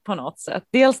gör på något sätt.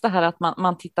 Dels det här att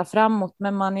man tittar framåt,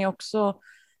 men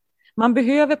man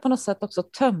behöver på något sätt också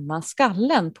tömma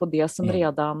skallen på det som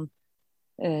redan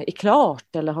är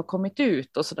klart eller har kommit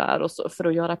ut och sådär, och så, för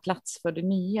att göra plats för det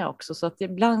nya också. Så att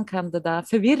ibland kan det där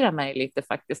förvirra mig lite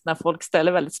faktiskt när folk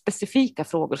ställer väldigt specifika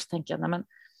frågor, så tänker jag, nej men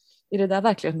är det där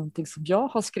verkligen någonting som jag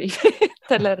har skrivit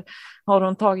eller har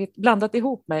hon blandat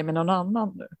ihop mig med någon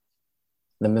annan nu?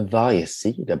 Nej, men varje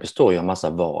sida består ju av massa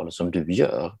val som du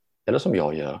gör eller som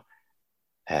jag gör.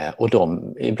 Och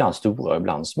de är ibland stora och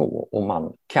ibland små, och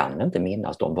man kan inte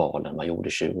minnas de valen man gjorde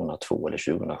 2002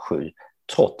 eller 2007,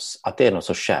 trots att det är något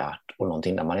så kärt och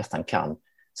någonting där man nästan kan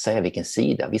säga vilken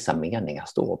sida vissa meningar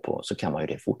står på, så kan man ju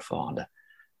det fortfarande.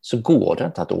 Så går det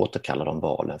inte att återkalla de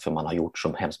valen, för man har gjort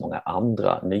så hemskt många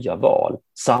andra nya val.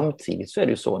 Samtidigt så är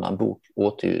det ju så när en bok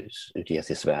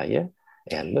återutges i Sverige,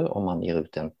 eller om man ger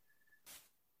ut en,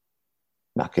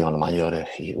 märker jag när man gör det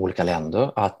i olika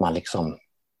länder, att man liksom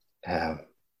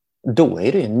då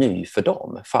är det ny för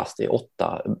dem, fast det är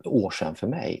 8 år sedan för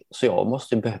mig. Så jag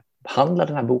måste behandla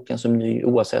den här boken som ny,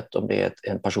 oavsett om det är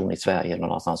en person i Sverige eller någon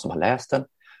annanstans som har läst den.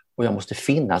 Och jag måste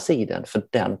finnas i den, för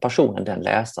den personen, den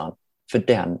läsaren,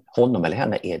 för honom eller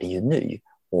henne är det ju ny.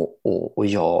 Och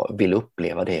jag vill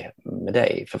uppleva det med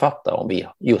dig, författare, om vi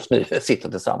just nu sitter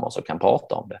tillsammans och kan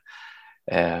prata om det.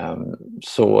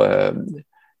 Så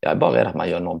jag är bara rädd att man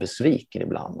gör någon besviken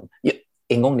ibland.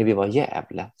 En gång när vi var i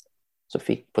Gävle, så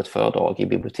fick på ett föredrag i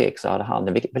bibliotek, så hade han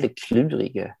en väldigt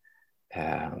klurig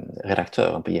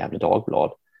redaktören på Gävle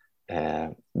Dagblad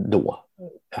då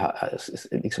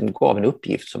liksom gav en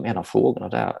uppgift som en av frågorna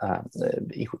där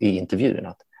i intervjun,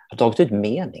 att ha tagit ut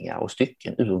meningar och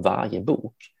stycken ur varje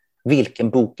bok. Vilken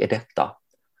bok är detta?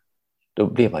 Då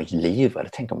blev man ju livrädd.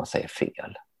 Tänk om man säger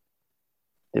fel.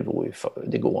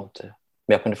 Det går inte.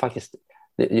 Men jag kunde faktiskt,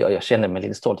 jag kände mig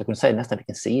lite stolt. Jag kunde säga nästan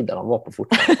vilken sida de var på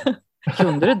fortfarande.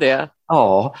 Kunde du det?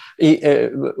 Ja,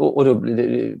 och då,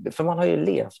 för man har ju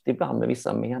levt ibland med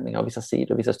vissa meningar, vissa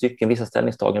sidor, vissa stycken, vissa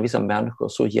ställningstaganden, vissa människor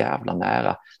så jävla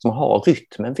nära. Så man har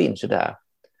rytmen, finns ju där.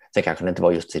 Sen kanske det inte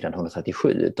var just sidan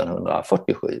 137 utan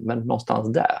 147, men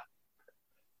någonstans där.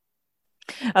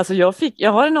 Alltså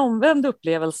jag har en omvänd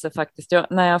upplevelse faktiskt.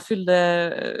 När jag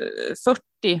fyllde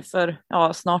 40 för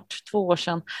snart 2 år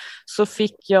sedan, så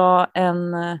fick jag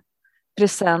en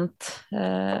present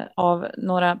av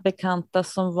några bekanta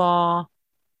som var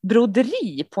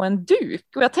broderi på en duk.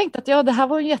 Och jag tänkte att det här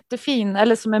var jättefin,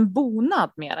 eller som en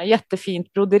bonad mera,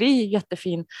 jättefint broderi,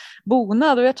 jättefin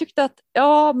bonad. Och jag tyckte att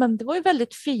men det var ju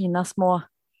väldigt fina små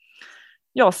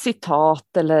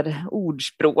citat eller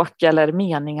ordspråk eller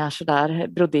meningar sådär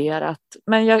broderat.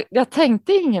 Men jag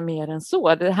tänkte inget mer än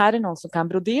så. Det här är någon som kan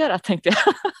brodera, tänkte jag.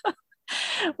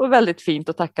 Och väldigt fint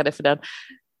och tackade för den.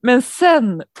 Men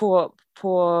sen på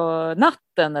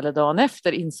natten eller dagen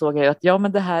efter insåg jag att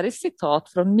men det här är citat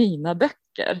från mina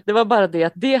böcker. Det var bara det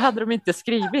att det hade de inte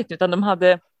skrivit, utan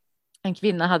en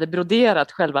kvinna hade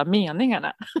broderat själva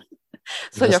meningarna.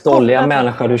 Så jag stolliga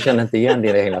människa, du känner inte igen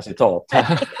dina egna citat.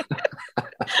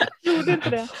 Gjorde inte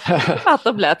det. Att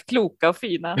de lät kloka och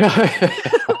fina.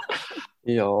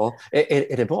 Ja,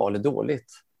 är det bra eller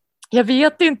dåligt? Jag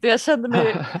vet inte, jag kände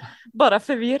mig bara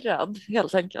förvirrad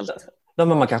helt enkelt. Ja,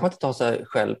 men man kanske inte tar sig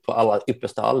själv på alla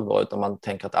yppersta allvar, utan man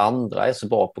tänker att andra är så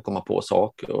bra på att komma på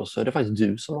saker, och så är det faktiskt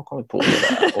du som har kommit på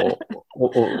det där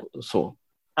och så.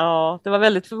 Ja, det var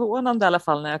väldigt förvånande i alla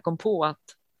fall när jag kom på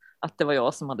att det var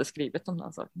jag som hade skrivit de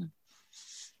här sakerna.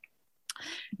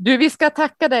 Du, vi ska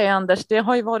tacka dig, Anders. Det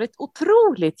har ju varit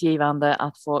otroligt givande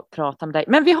att få prata med dig.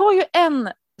 Men vi har ju en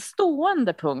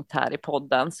stående punkt här i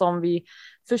podden som vi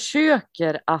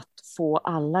försöker att få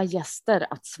alla gäster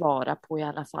att svara på i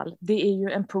alla fall. Det är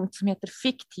ju en punkt som heter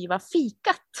fiktiva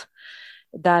fikat,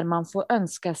 där man får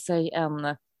önska sig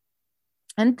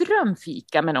en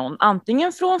drömfika med någon,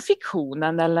 antingen från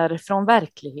fiktionen eller från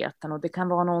verkligheten, och det kan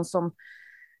vara någon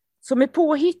som är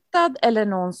påhittad eller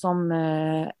någon som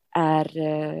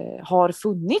har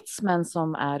funnits men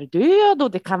som är död,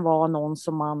 och det kan vara någon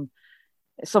som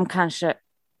kanske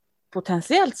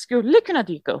potentiellt skulle kunna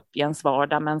dyka upp i ens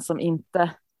vardag men som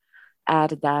inte är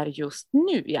där just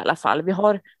nu i alla fall. Vi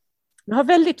har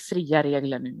väldigt fria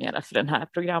regler numera för den här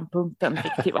programpunkten,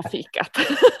 fiktiva fikat.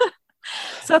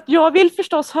 Så att jag vill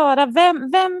förstås höra,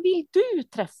 vem vill du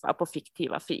träffa på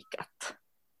fiktiva fikat?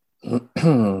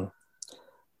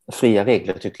 Fria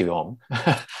regler tycker vi om.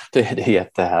 Det är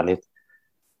jättehärligt.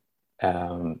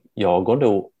 Jag går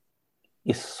då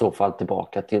i så fall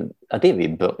tillbaka till det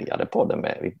vi började podden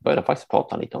med. Vi började faktiskt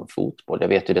prata lite om fotboll. Jag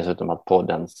vet ju dessutom att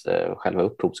poddens själva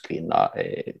upphovskvinna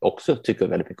också tycker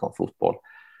väldigt mycket om fotboll.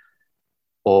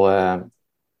 Och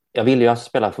jag ville ju alltså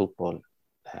spela fotboll,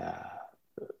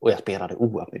 och jag spelade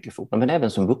oerhört mycket fotboll. Men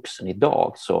även som vuxen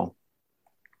idag så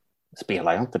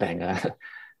spelar jag inte längre.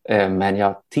 Men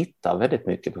jag tittar väldigt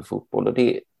mycket på fotboll, och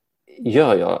det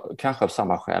gör jag kanske av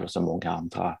samma skäl som många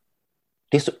andra.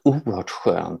 Det är så oerhört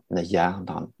skönt när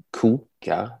hjärnan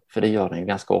kokar, för det gör den ju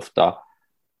ganska ofta,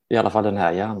 i alla fall den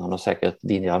här hjärnan och säkert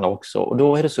din hjärna också. Och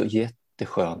då är det så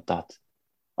jätteskönt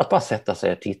att bara sätta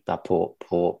sig och titta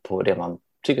på det man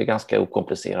tycker är ganska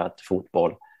okomplicerat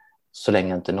fotboll, så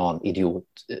länge inte någon idiot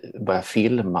börjar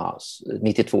filma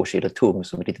 92 kilo tung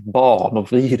som ett litet barn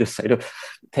och vrider sig. Då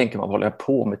tänker man, vad håller jag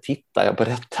på med? Titta, jag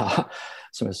berättar.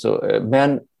 Som är så,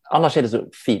 men annars är det så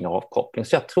fin avkoppling.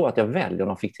 Så jag tror att jag väljer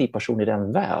någon fiktiv person i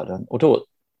den världen. Och då,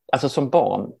 alltså som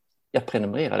barn, jag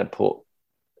prenumererade på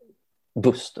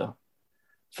Buster.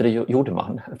 För det gjorde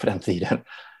man på den tiden.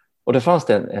 Och det fanns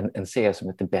det en serie som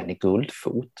heter Benny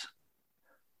Guldfot.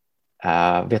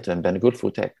 Vet du vem Benny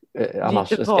Guldfot är? Annars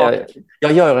ska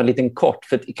jag gör en liten kort,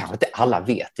 för kanske inte alla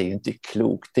vet, det är ju inte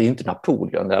klokt, det är ju inte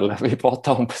Napoleon eller vi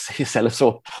pratar om precis eller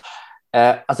så.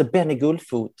 Alltså Benny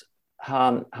Guldfot,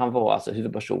 han var alltså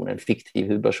huvudpersonen, fiktiv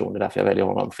huvudperson, det är därför jag väljer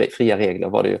honom. Fria regler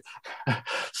var det ju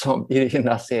som i den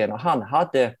här serien.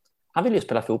 Han ville ju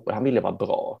spela fotboll, han ville vara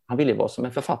bra, han ville vara som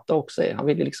en författare också, han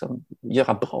ville liksom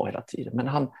göra bra hela tiden, men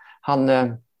han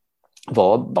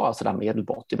var bara sådär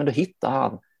medelbart. Men då hittade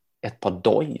han ett par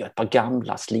dojor, ett par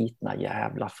gamla slitna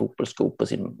jävla fotbollsskor på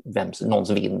någons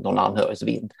vind, någon anhörigs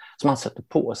vind, som han sätter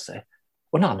på sig.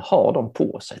 Och när han har dem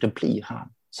på sig, då blir han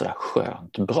sådär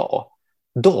skönt bra.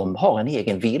 De har en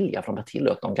egen vilja, för de har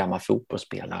tillhört någon gammal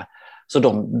fotbollsspelare. Så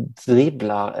de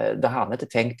dribblar där han inte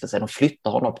tänkte sig, de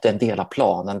flyttar honom upp till en del av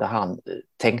planen där han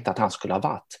tänkte att han skulle ha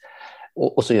varit.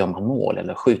 Och så gör man mål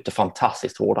eller skjuter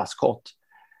fantastiskt hårda skott.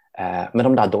 Men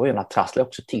de där dojorna trasslar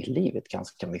också till livet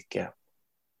ganska mycket.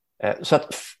 Så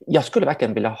att jag skulle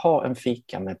verkligen vilja ha en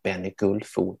fika med Benny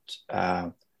Guldfot,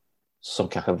 som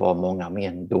kanske var många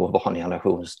min dåvarande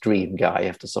generations dream guy,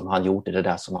 eftersom han gjorde det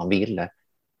där som han ville.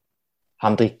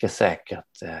 Han dricker säkert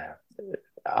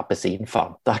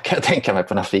apelsinfanta, kan jag tänka mig, på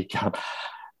den här fikan.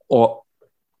 Och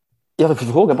jag vill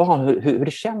fråga bara hur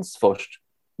det känns först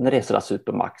när det är sådär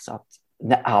supermaxat,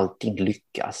 när allting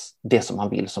lyckas, det som man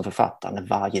vill som författare, när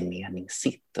varje mening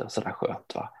sitter sådär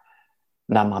skönt, va?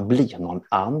 När man blir någon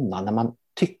annan, när man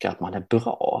tycker att man är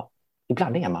bra.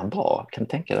 Ibland är man bra, kan du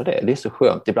tänka dig det? Det är så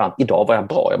skönt ibland. Idag var jag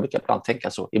bra, jag brukar ibland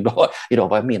tänka så. Idag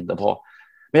var jag mindre bra.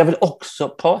 Men jag vill också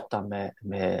prata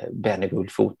med Benny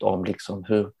Guldfot om liksom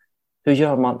hur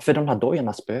gör man, för de här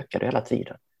dojorna spökade hela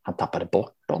tiden. Han tappade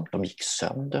bort dem, de gick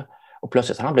sönder. Och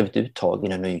plötsligt hade han blivit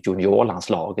uttagen i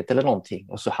juniorlandslaget eller någonting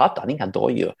och så hade han inga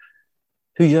dojor.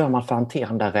 Hur gör man för att hantera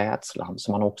den där rädslan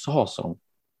som man också har som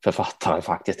författare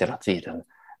faktiskt hela tiden?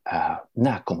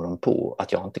 När kommer de på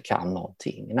att jag inte kan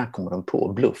någonting? När kommer de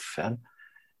på bluffen?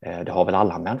 Det har väl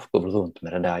alla människor går väl runt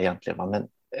med det där egentligen. Men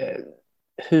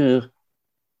hur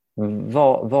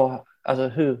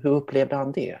upplevde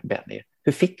han det, Benny?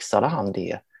 Hur fixade han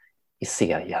det i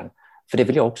serien? För det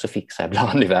vill jag också fixa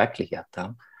ibland i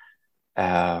verkligheten.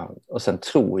 Och sen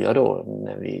tror jag då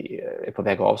när vi är på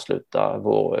väg att avsluta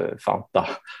vår Fanta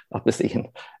apelsin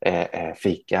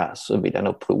fika så vill jag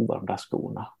nog prova de där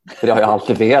skorna. För det har jag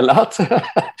alltid velat.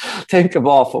 Tänker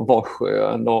bara få vara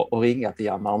skön och ringa till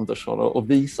Jan Andersson och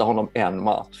visa honom en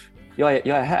match. Jag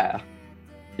är här.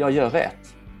 Jag gör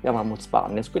rätt. Mot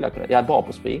Spanien skulle jag kunna. Jag är bra på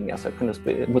att springa så jag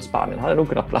kunde mot Spanien hade jag nog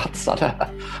kunnat platsa där.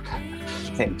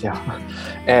 Tänkte jag.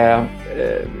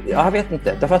 Jag vet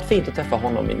inte. Det har varit fint att träffa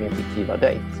honom i min fiktiva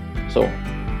dejt. Så.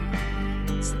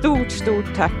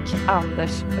 Stort tack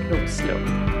Anders Roslund.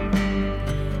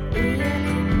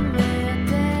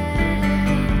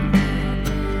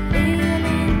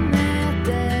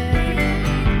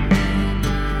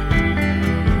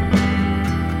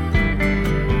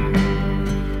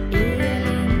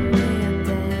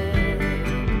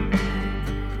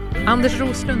 Anders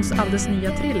Roslunds alldeles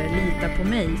nya thriller Lita på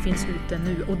mig finns ute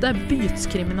nu och där byts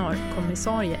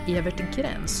kriminalkommissarie Evert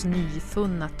Gräns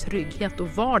nyfunna trygghet och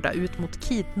vardag ut mot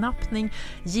kidnappning,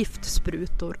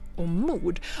 giftsprutor och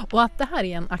mord. Och att det här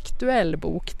är en aktuell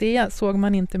bok, det såg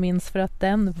man inte minst för att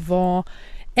den var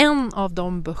en av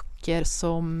de böcker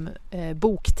som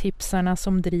boktipsarna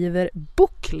som driver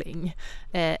Bookling,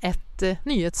 ett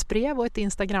nyhetsbrev och ett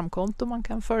Instagramkonto man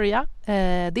kan följa.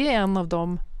 Det är en av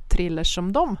de thrillers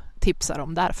som de tipsar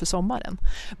om där för sommaren.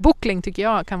 Bookling tycker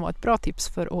jag kan vara ett bra tips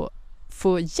för att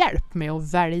få hjälp med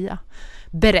att välja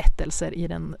berättelser i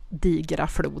den digra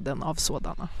floden av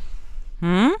sådana.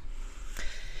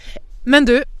 Men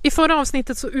du, i förra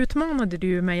avsnittet så utmanade du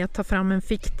ju mig att ta fram en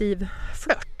fiktiv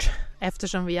flört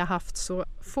eftersom vi har haft så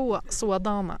få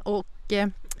sådana och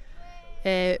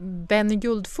Benny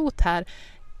Guldfot här,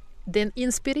 den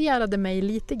inspirerade mig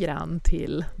lite grann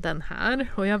till den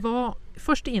här och jag var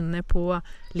först inne på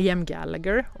Liam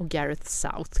Gallagher och Gareth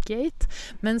Southgate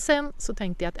men sen så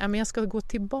tänkte jag att jag ska gå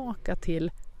tillbaka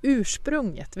till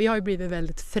ursprunget. Vi har ju blivit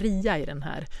väldigt fria i den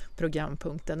här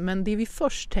programpunkten men det vi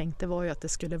först tänkte var ju att det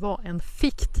skulle vara en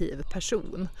fiktiv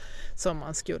person som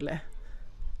man skulle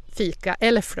fika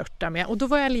eller flirta med och då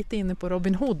var jag lite inne på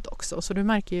Robin Hood också så du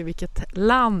märker ju vilket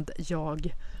land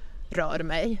jag rör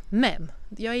mig. Men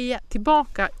jag är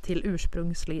tillbaka till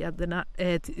ursprungslederna.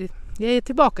 Jag är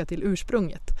tillbaka till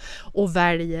ursprunget och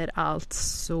väljer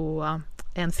alltså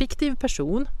en fiktiv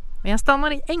person. Men jag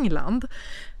stannar i England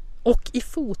och i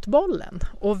fotbollen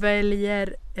och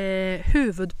väljer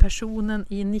huvudpersonen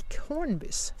i Nick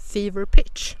Hornbys Fever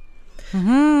Pitch.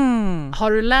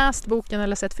 Har du läst boken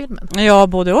eller sett filmen? Ja,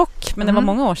 både och. Men det var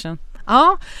många år sedan.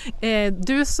 Ja,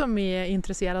 du som är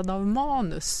intresserad av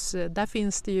manus, där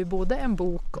finns det ju både en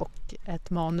bok och ett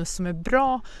manus som är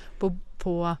bra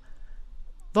på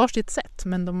varsitt sätt,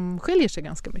 men de skiljer sig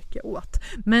ganska mycket åt.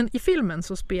 Men i filmen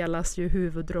så spelas ju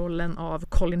huvudrollen av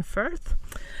Colin Firth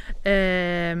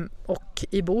och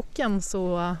i boken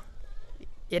så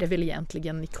är det väl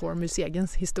egentligen Nick Hornbys egen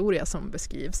historia som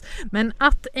beskrivs. Men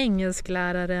att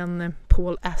engelskläraren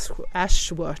Paul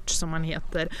Ashworth, som han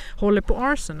heter, håller på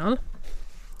Arsenal,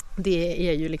 det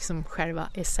är ju liksom själva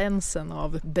essensen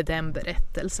av den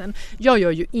berättelsen. Jag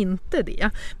gör ju inte det,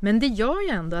 men det gör ju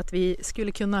ändå att vi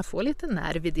skulle kunna få lite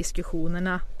nerv i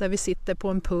diskussionerna där vi sitter på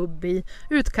en pub i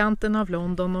utkanten av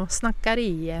London och snackar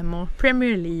EM och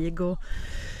Premier League och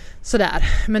sådär.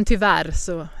 Men tyvärr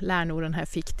så lär nog den här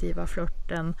fiktiva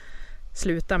flirten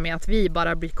sluta med att vi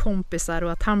bara blir kompisar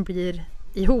och att han blir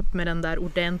ihop med den där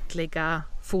ordentliga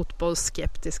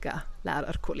fotbollsskeptiska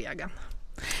lärarkollegan.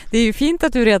 Det är ju fint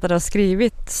att du redan har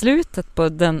skrivit slutet på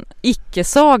den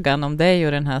icke-sagan om dig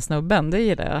och den här snubben, det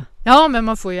gillar jag. Ja, men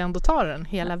man får ju ändå ta den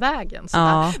hela vägen.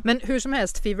 Ja. Men hur som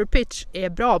helst, Fever Pitch är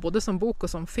bra både som bok och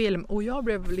som film. Och jag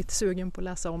blev lite sugen på att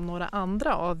läsa om några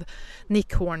andra av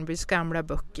Nick Hornbys gamla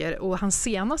böcker. Och hans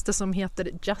senaste som heter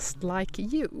Just Like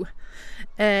You.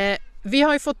 Vi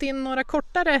har ju fått in några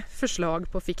kortare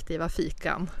förslag på fiktiva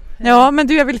fikan. Ja, men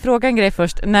du, jag vill fråga en grej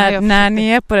först. När ni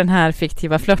är på den här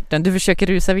fiktiva flirten, du försöker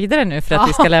rusa vidare nu för att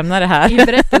vi ska lämna det här. I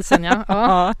berättelsen, ja.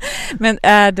 Ja. Men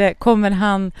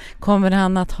kommer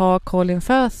han att ha Colin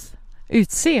Firths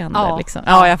utseende? Ja, liksom?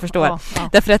 Ja, jag förstår. Ja.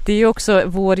 Därför att det är ju också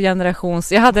vår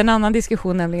generations... Jag hade en annan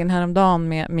diskussion nämligen häromdagen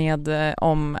med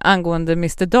angående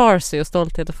Mr. Darcy och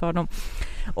stolthet och fördom.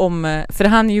 för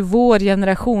han är ju vår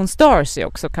generations Darcy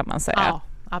också, kan man säga. Ja,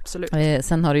 absolut.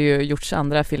 Sen har det ju gjorts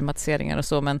andra filmatiseringar och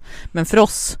så, men för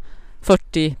oss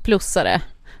 40-plussare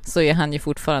så är han ju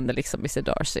fortfarande liksom Mr.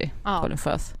 Darcy, Colin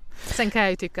Firth. Sen kan jag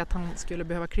ju tycka att han skulle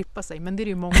behöva klippa sig, men det är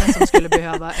ju många som skulle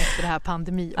behöva efter det här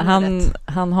pandemiåret.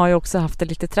 Han har ju också haft det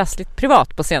lite trassligt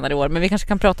privat på senare år, men vi kanske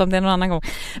kan prata om det någon annan gång.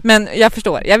 Men jag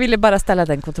förstår, jag ville bara ställa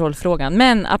den kontrollfrågan.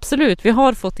 Men absolut, vi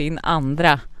har fått in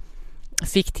andra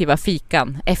fiktiva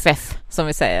fikan, FF som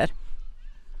vi säger.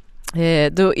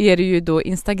 Då är det ju då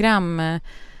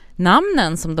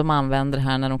Instagram-namnen som de använder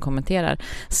här när de kommenterar.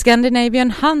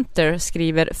 Scandinavian Hunter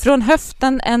skriver: från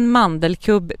höften en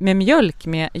mandelkubb med mjölk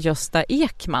med Gösta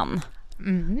Ekman.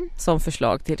 Som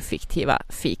förslag till fiktiva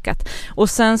fikat. Och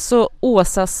sen så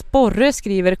Åsa Sporre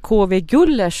skriver KV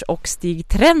Gullers och Stig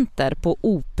Trenter på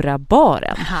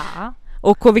Operabaren. Aha.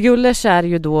 Och KV Gullers är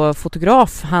ju då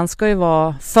fotograf. Han ska ju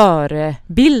vara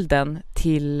förebilden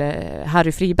till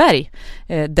Harry Friberg.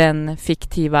 Den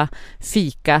fiktiva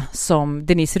fika som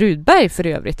Denise Rudberg för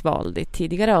övrigt valde i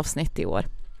tidigare avsnitt i år.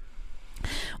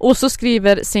 Och så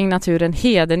skriver signaturen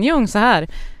Hedenjung så här: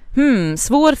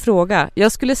 svår fråga.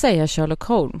 Jag skulle säga Sherlock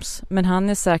Holmes, men han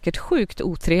är säkert sjukt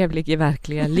otrevlig i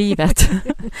verkliga livet.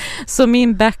 Så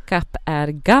min backup är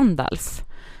Gandalf.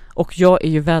 Och jag är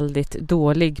ju väldigt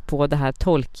dålig på det här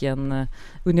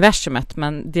Tolkien-universumet,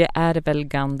 men det är väl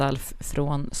Gandalf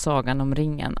från Sagan om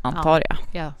ringen, antar jag.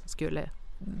 Ja,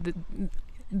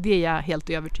 det är jag helt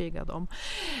övertygad om.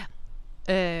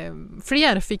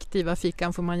 Fler fiktiva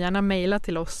fikan får man gärna mejla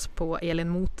till oss på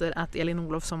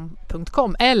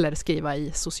elinmoter@elinolofsson.com eller skriva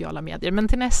i sociala medier. Men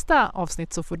till nästa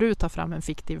avsnitt så får du ta fram en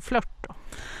fiktiv flört då.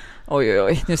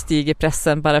 Oj, nu stiger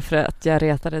pressen bara för att jag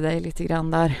retade dig lite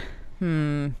grann där.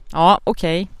 Ja,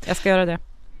 okej. Jag ska göra det.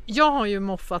 Jag har ju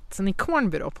moffat Nick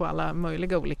Hornby då på alla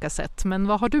möjliga olika sätt. Men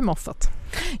vad har du moffat?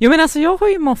 Jo, men alltså jag har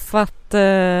ju moffat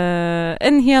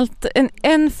en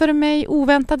för mig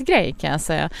oväntad grej, kan jag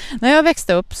säga. När jag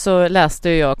växte upp så läste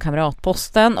jag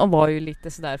Kamratposten och var ju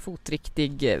lite sådär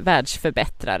fotriktig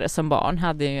världsförbättrare som barn.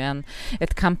 Hade ju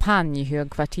ett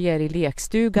kampanjhögkvarter i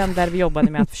lekstugan där vi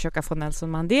jobbade med att försöka få Nelson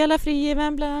Mandela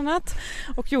frigiven bland annat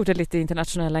och gjorde lite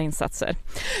internationella insatser.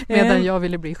 Medan jag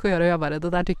ville bli sjörövare, det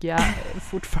där tycker jag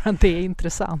fortfarande är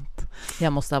intressant.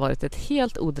 Jag måste ha varit ett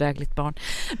helt odrägligt barn.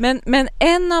 Men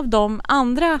en av de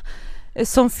andra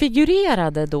som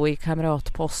figurerade då i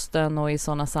Kamratposten och i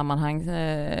sådana sammanhang,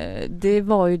 det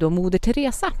var ju då Moder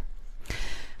Teresa.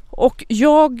 Och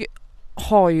jag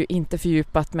har ju inte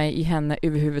fördjupat mig i henne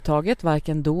överhuvudtaget,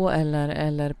 varken då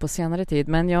eller på senare tid.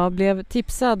 Men jag blev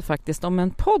tipsad faktiskt om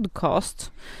en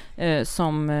podcast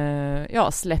som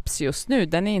släpps just nu.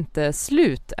 Den är inte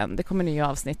slut än, det kommer nya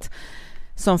avsnitt.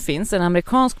 Som finns, en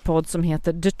amerikansk podd som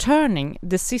heter The Turning,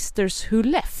 The Sisters Who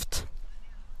Left.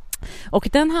 Och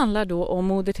den handlar då om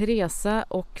Moder Teresa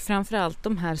och framförallt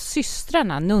de här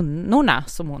systrarna, nunnorna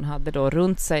som hon hade då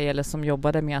runt sig, eller som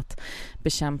jobbade med att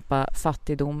bekämpa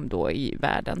fattigdom då i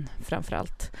världen,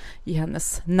 framförallt i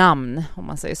hennes namn, om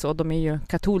man säger så. De är ju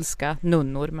katolska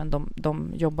nunnor, men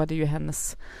de jobbade ju i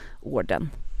hennes orden.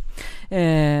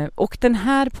 Och den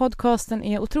här podcasten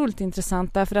är otroligt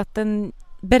intressant därför att den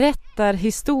berättar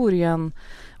historien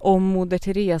om Moder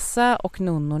Teresa och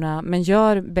nunnorna, men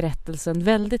gör berättelsen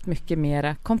väldigt mycket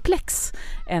mer komplex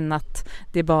än att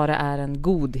det bara är en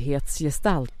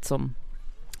godhetsgestalt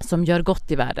som gör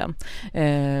gott i världen.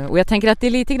 Och jag tänker att det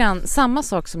är lite grann samma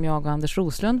sak som jag och Anders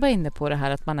Roslund var inne på, det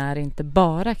här att man är inte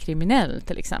bara kriminell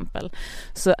till exempel.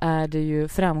 Så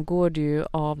framgår det ju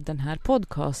av den här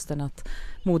podcasten att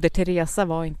Moder Teresa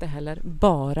var inte heller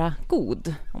bara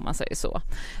god, om man säger så.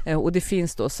 Och det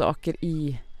finns då saker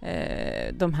i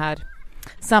de här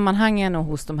sammanhangen och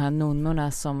hos de här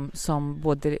nunnorna som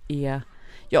både är,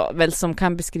 som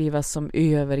kan beskrivas som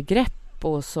övergrepp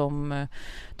och som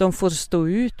de får stå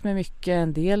ut med mycket.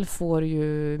 En del får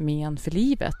ju men för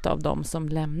livet av dem som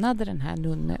lämnade den här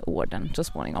nunneorden så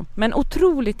småningom. Men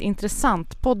otroligt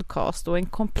intressant podcast och en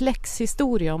komplex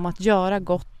historia om att göra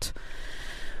gott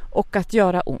och att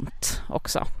göra ont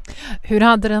också. Hur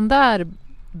hade den där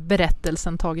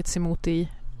berättelsen tagits emot i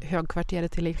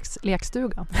högkvarteret till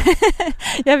lekstugan?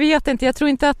 Jag vet inte, jag tror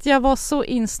inte att jag var så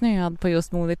insnöad på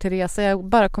just Moder Teresa. Jag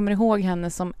bara kommer ihåg henne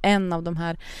som en av de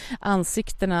här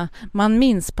ansiktena man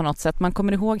minns på något sätt. Man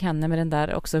kommer ihåg henne med den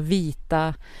där också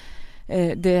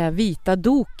det vita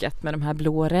doket med de här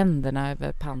blå ränderna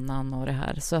över pannan och det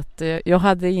här. Så att jag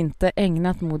hade inte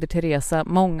ägnat Moder Teresa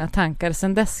många tankar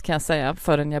sedan dess, kan jag säga,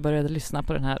 förrän jag började lyssna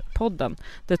på den här podden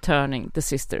The Turning, The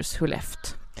Sisters Who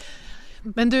Left.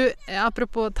 Men du,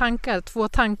 apropå tankar, 2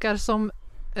 tankar som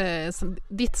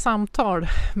ditt samtal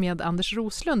med Anders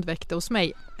Roslund väckte hos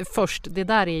mig först. Det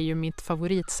där är ju mitt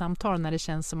favoritsamtal när det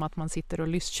känns som att man sitter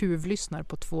och tjuvlyssnar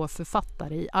på två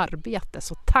författare i arbete.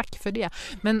 Så tack för det.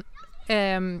 Men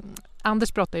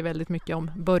Anders pratar ju väldigt mycket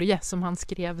om Börje som han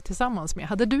skrev tillsammans med.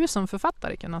 Hade du som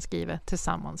författare kunnat skriva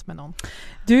tillsammans med någon?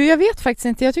 Du, jag vet faktiskt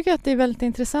inte. Jag tycker att det är väldigt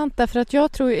intressant därför att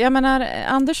jag menar,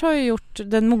 Anders har ju gjort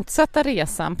den motsatta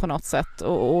resan på något sätt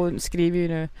och skriver ju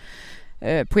nu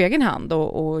på egen hand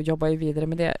och jobbar ju vidare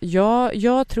med det.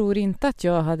 Jag tror inte att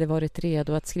jag hade varit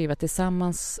redo att skriva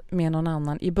tillsammans med någon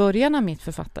annan i början av mitt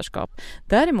författarskap.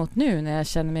 Däremot nu när jag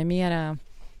känner mig mera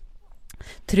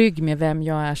trygg med vem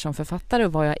jag är som författare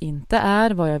och vad jag inte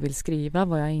är, vad jag vill skriva,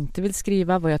 vad jag inte vill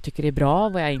skriva, vad jag tycker är bra,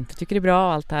 vad jag inte tycker är bra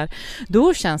och allt det här.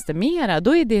 Då känns det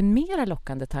då är det en mera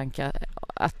lockande tanke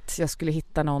att jag skulle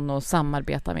hitta någon och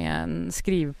samarbeta med en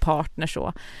skrivpartner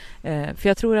så. För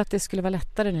jag tror att det skulle vara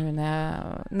lättare nu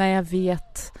när jag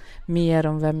vet mer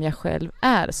om vem jag själv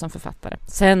är som författare.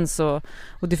 Sen så,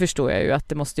 och det förstår jag ju att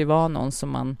det måste ju vara någon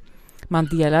som man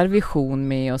delar vision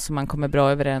med och som man kommer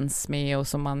bra överens med och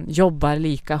som man jobbar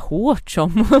lika hårt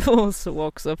som och så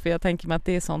också. För jag tänker mig att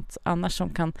det är sånt annars som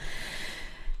kan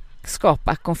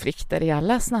skapa konflikter i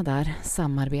alla såna där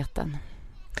samarbeten.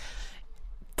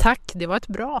 Tack, det var ett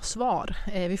bra svar.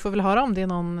 Vi får väl höra om det är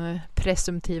någon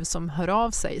presumtiv som hör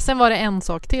av sig. Sen var det en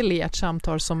sak till i ert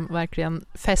samtal som verkligen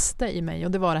fäste i mig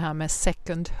och det var det här med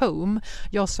second home.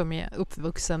 Jag som är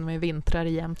uppvuxen med vintrar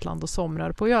i Jämtland och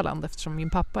somrar på Öland eftersom min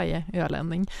pappa är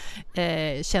ölänning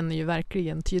känner ju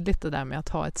verkligen tydligt det där med att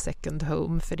ha ett second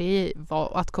home. För det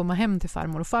var att komma hem till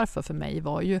farmor och farfar för mig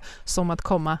var ju som att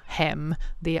komma hem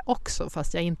det också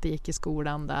fast jag inte gick i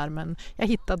skolan där men jag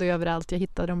hittade överallt, jag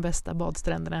hittade de bästa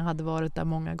badstränderna. Jag hade varit där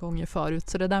många gånger förut.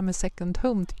 Så det där med second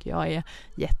home tycker jag är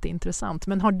jätteintressant.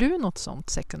 Men har du något sånt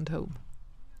second home?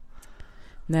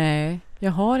 Nej,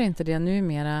 jag har inte det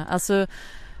numera. Alltså,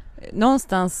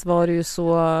 någonstans var det ju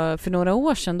så för några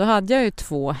år sedan. Då hade jag ju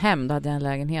 2 hem. Då hade jag en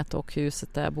lägenhet och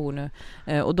huset där jag bor nu.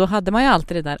 Och då hade man ju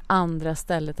alltid det där andra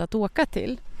stället att åka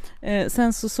till.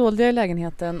 Sen så sålde jag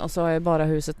lägenheten och så har jag bara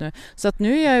huset nu. Så att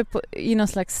nu är jag i någon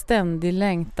slags ständig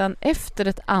längtan efter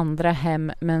ett andra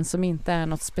hem men som inte är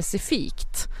något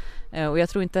specifikt. Och jag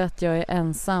tror inte att jag är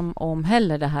ensam om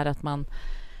heller det här att man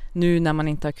nu när man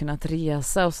inte har kunnat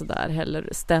resa och sådär heller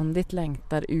ständigt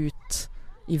längtar ut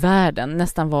i världen.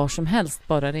 Nästan var som helst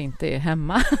bara det inte är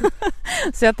hemma.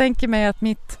 Så jag tänker mig att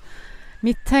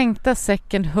mitt tänkta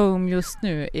second home just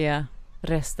nu är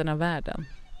resten av världen.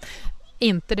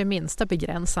 Inte det minsta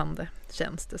begränsande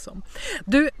känns det som.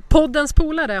 Du, poddens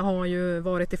polare har ju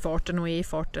varit i farten och är i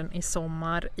farten i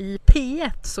sommar. I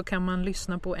P1 så kan man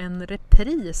lyssna på en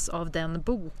repris av den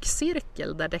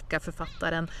bokcirkel där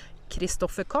deckarförfattaren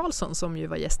Kristoffer Karlsson som ju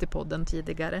var gäst i podden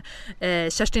tidigare.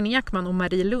 Kerstin Ekman och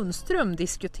Marie Lundström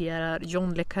diskuterar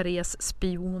John le Carrés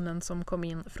Spionen som kom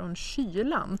in från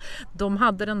kylan. De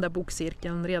hade den där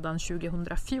bokcirkeln redan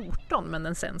 2014 men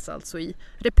den sänds alltså i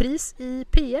repris i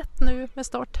P1 nu med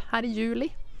start här i juli.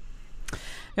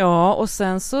 Ja, och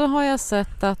sen så har jag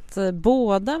sett att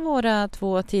båda våra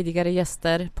 2 tidigare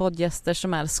poddgäster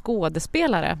som är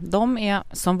skådespelare, de är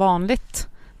som vanligt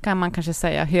kan man kanske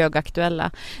säga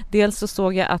högaktuella. Dels så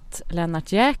såg jag att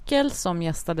Lennart Jäkel som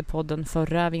gästade podden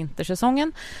förra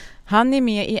vintersäsongen, han är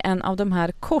med i en av de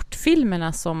här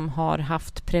kortfilmerna som har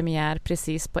haft premiär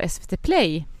precis på SVT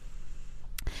Play.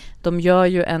 De gör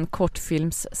ju en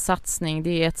kortfilmssatsning.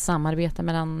 Det är ett samarbete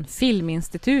mellan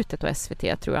Filminstitutet och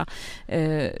SVT tror jag.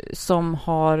 Som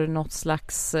har något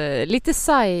slags lite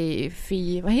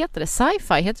sci-fi. Vad heter det?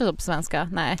 Sci-fi heter det på svenska?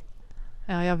 Nej.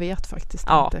 Ja, jag vet faktiskt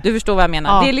inte. Ja, du förstår vad jag menar.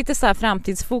 Ja. Det är lite så här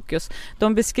framtidsfokus.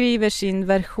 De beskriver sin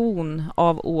version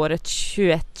av året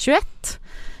 2121.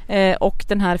 Och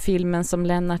den här filmen som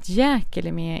Lennart Jäkel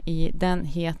är med i, den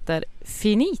heter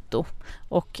Finito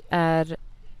och är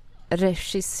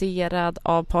regisserad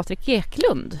av Patrik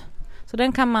Eklund. Så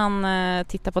den kan man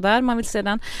titta på där man vill se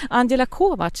den. Angela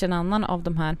Kovacs, en annan av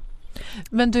de här.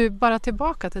 Men du, bara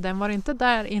tillbaka till den, var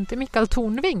det inte Mikael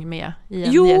Tornving med i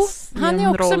en Jo, han är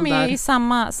också med där? I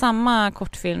samma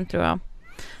kortfilm tror jag.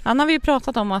 Han har vi ju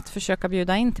pratat om att försöka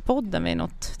bjuda in till podden vid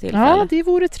något tillfälle. Ja, det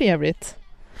vore trevligt.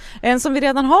 En som vi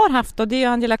redan har haft då, det är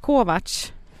Angela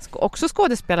Kovacs. Också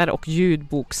skådespelare och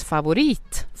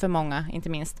ljudboksfavorit för många, inte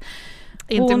minst.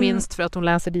 Inte minst för att hon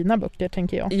läser dina böcker,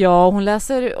 tänker jag. Ja, hon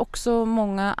läser också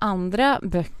många andra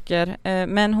böcker.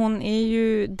 Men hon är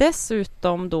ju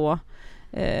dessutom då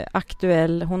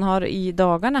aktuell. Hon har i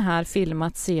dagarna här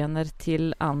filmat scener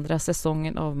till andra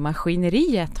säsongen av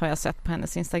Maskineriet har jag sett på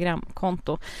hennes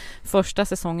Instagramkonto. Första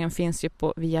säsongen finns ju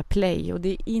på Viaplay och det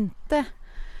är inte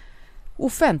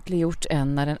offentliggjort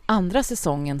än när den andra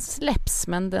säsongen släpps,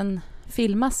 men den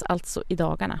filmas alltså i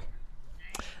dagarna.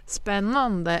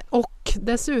 Spännande. Och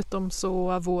dessutom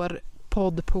så vår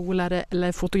poddpolare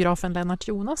eller fotografen Lennart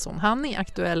Jonasson, han är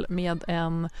aktuell med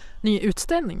en ny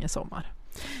utställning i sommar.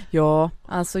 Ja,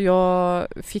 alltså jag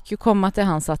fick ju komma till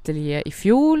hans ateljé i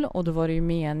fjol och då var det ju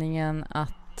meningen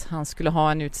att han skulle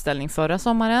ha en utställning förra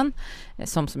sommaren.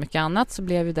 Som så mycket annat så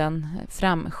blev ju den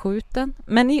framskjuten.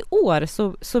 Men i år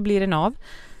så blir den av.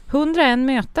 101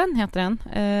 möten heter den.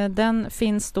 Den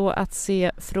finns då att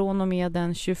se från och med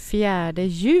den 24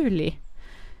 juli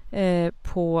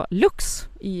på Lux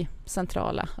i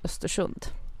centrala Östersund.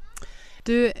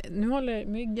 Du, nu håller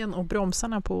myggen och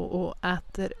bromsarna på och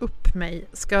äter upp mig.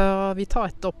 Ska vi ta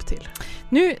ett dopp till?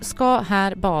 Nu ska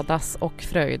här badas och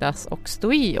fröjdas och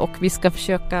stå i, och vi ska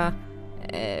försöka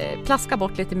plaska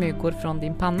bort lite myggor från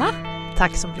din panna.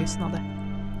 Tack som lyssnade.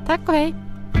 Tack och hej!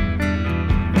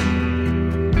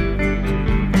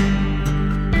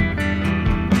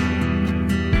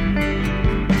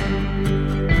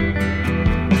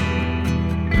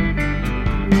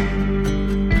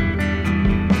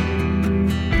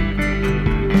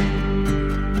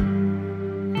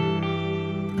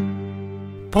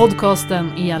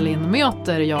 Podcasten Elin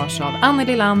möter görs av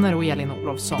Anneli Lanner och Elin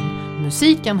Olofsson.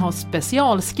 Musiken har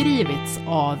specialskrivits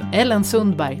av Ellen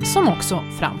Sundberg som också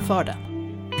framför den.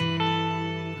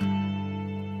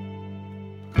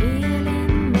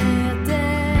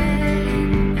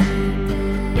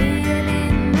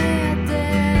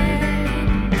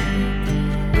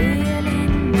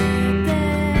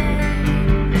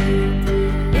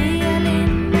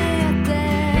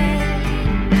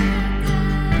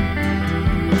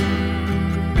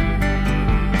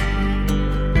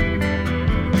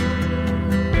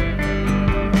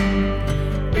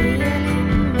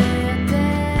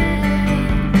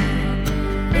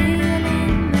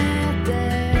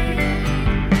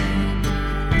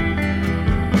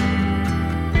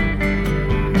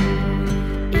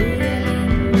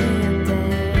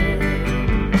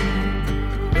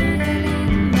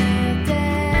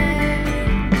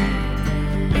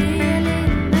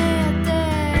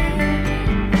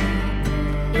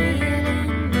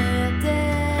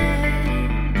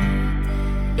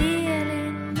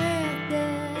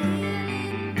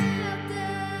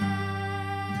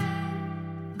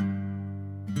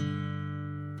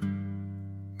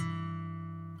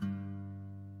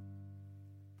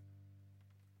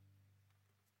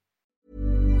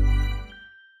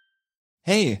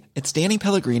 Hey, it's Danny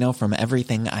Pellegrino from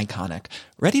Everything Iconic.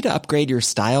 Ready to upgrade your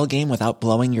style game without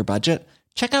blowing your budget?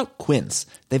 Check out Quince.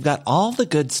 They've got all the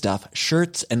good stuff,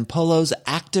 shirts and polos,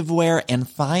 activewear, and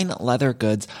fine leather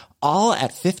goods, all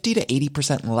at 50 to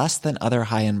 80% less than other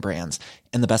high-end brands.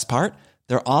 And the best part?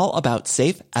 They're all about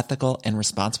safe, ethical, and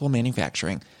responsible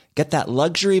manufacturing. Get that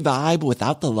luxury vibe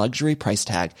without the luxury price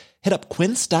tag. Hit up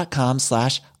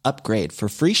quince.com/upgrade for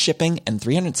free shipping and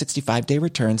 365-day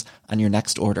returns on your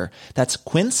next order. That's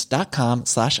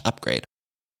quince.com/upgrade.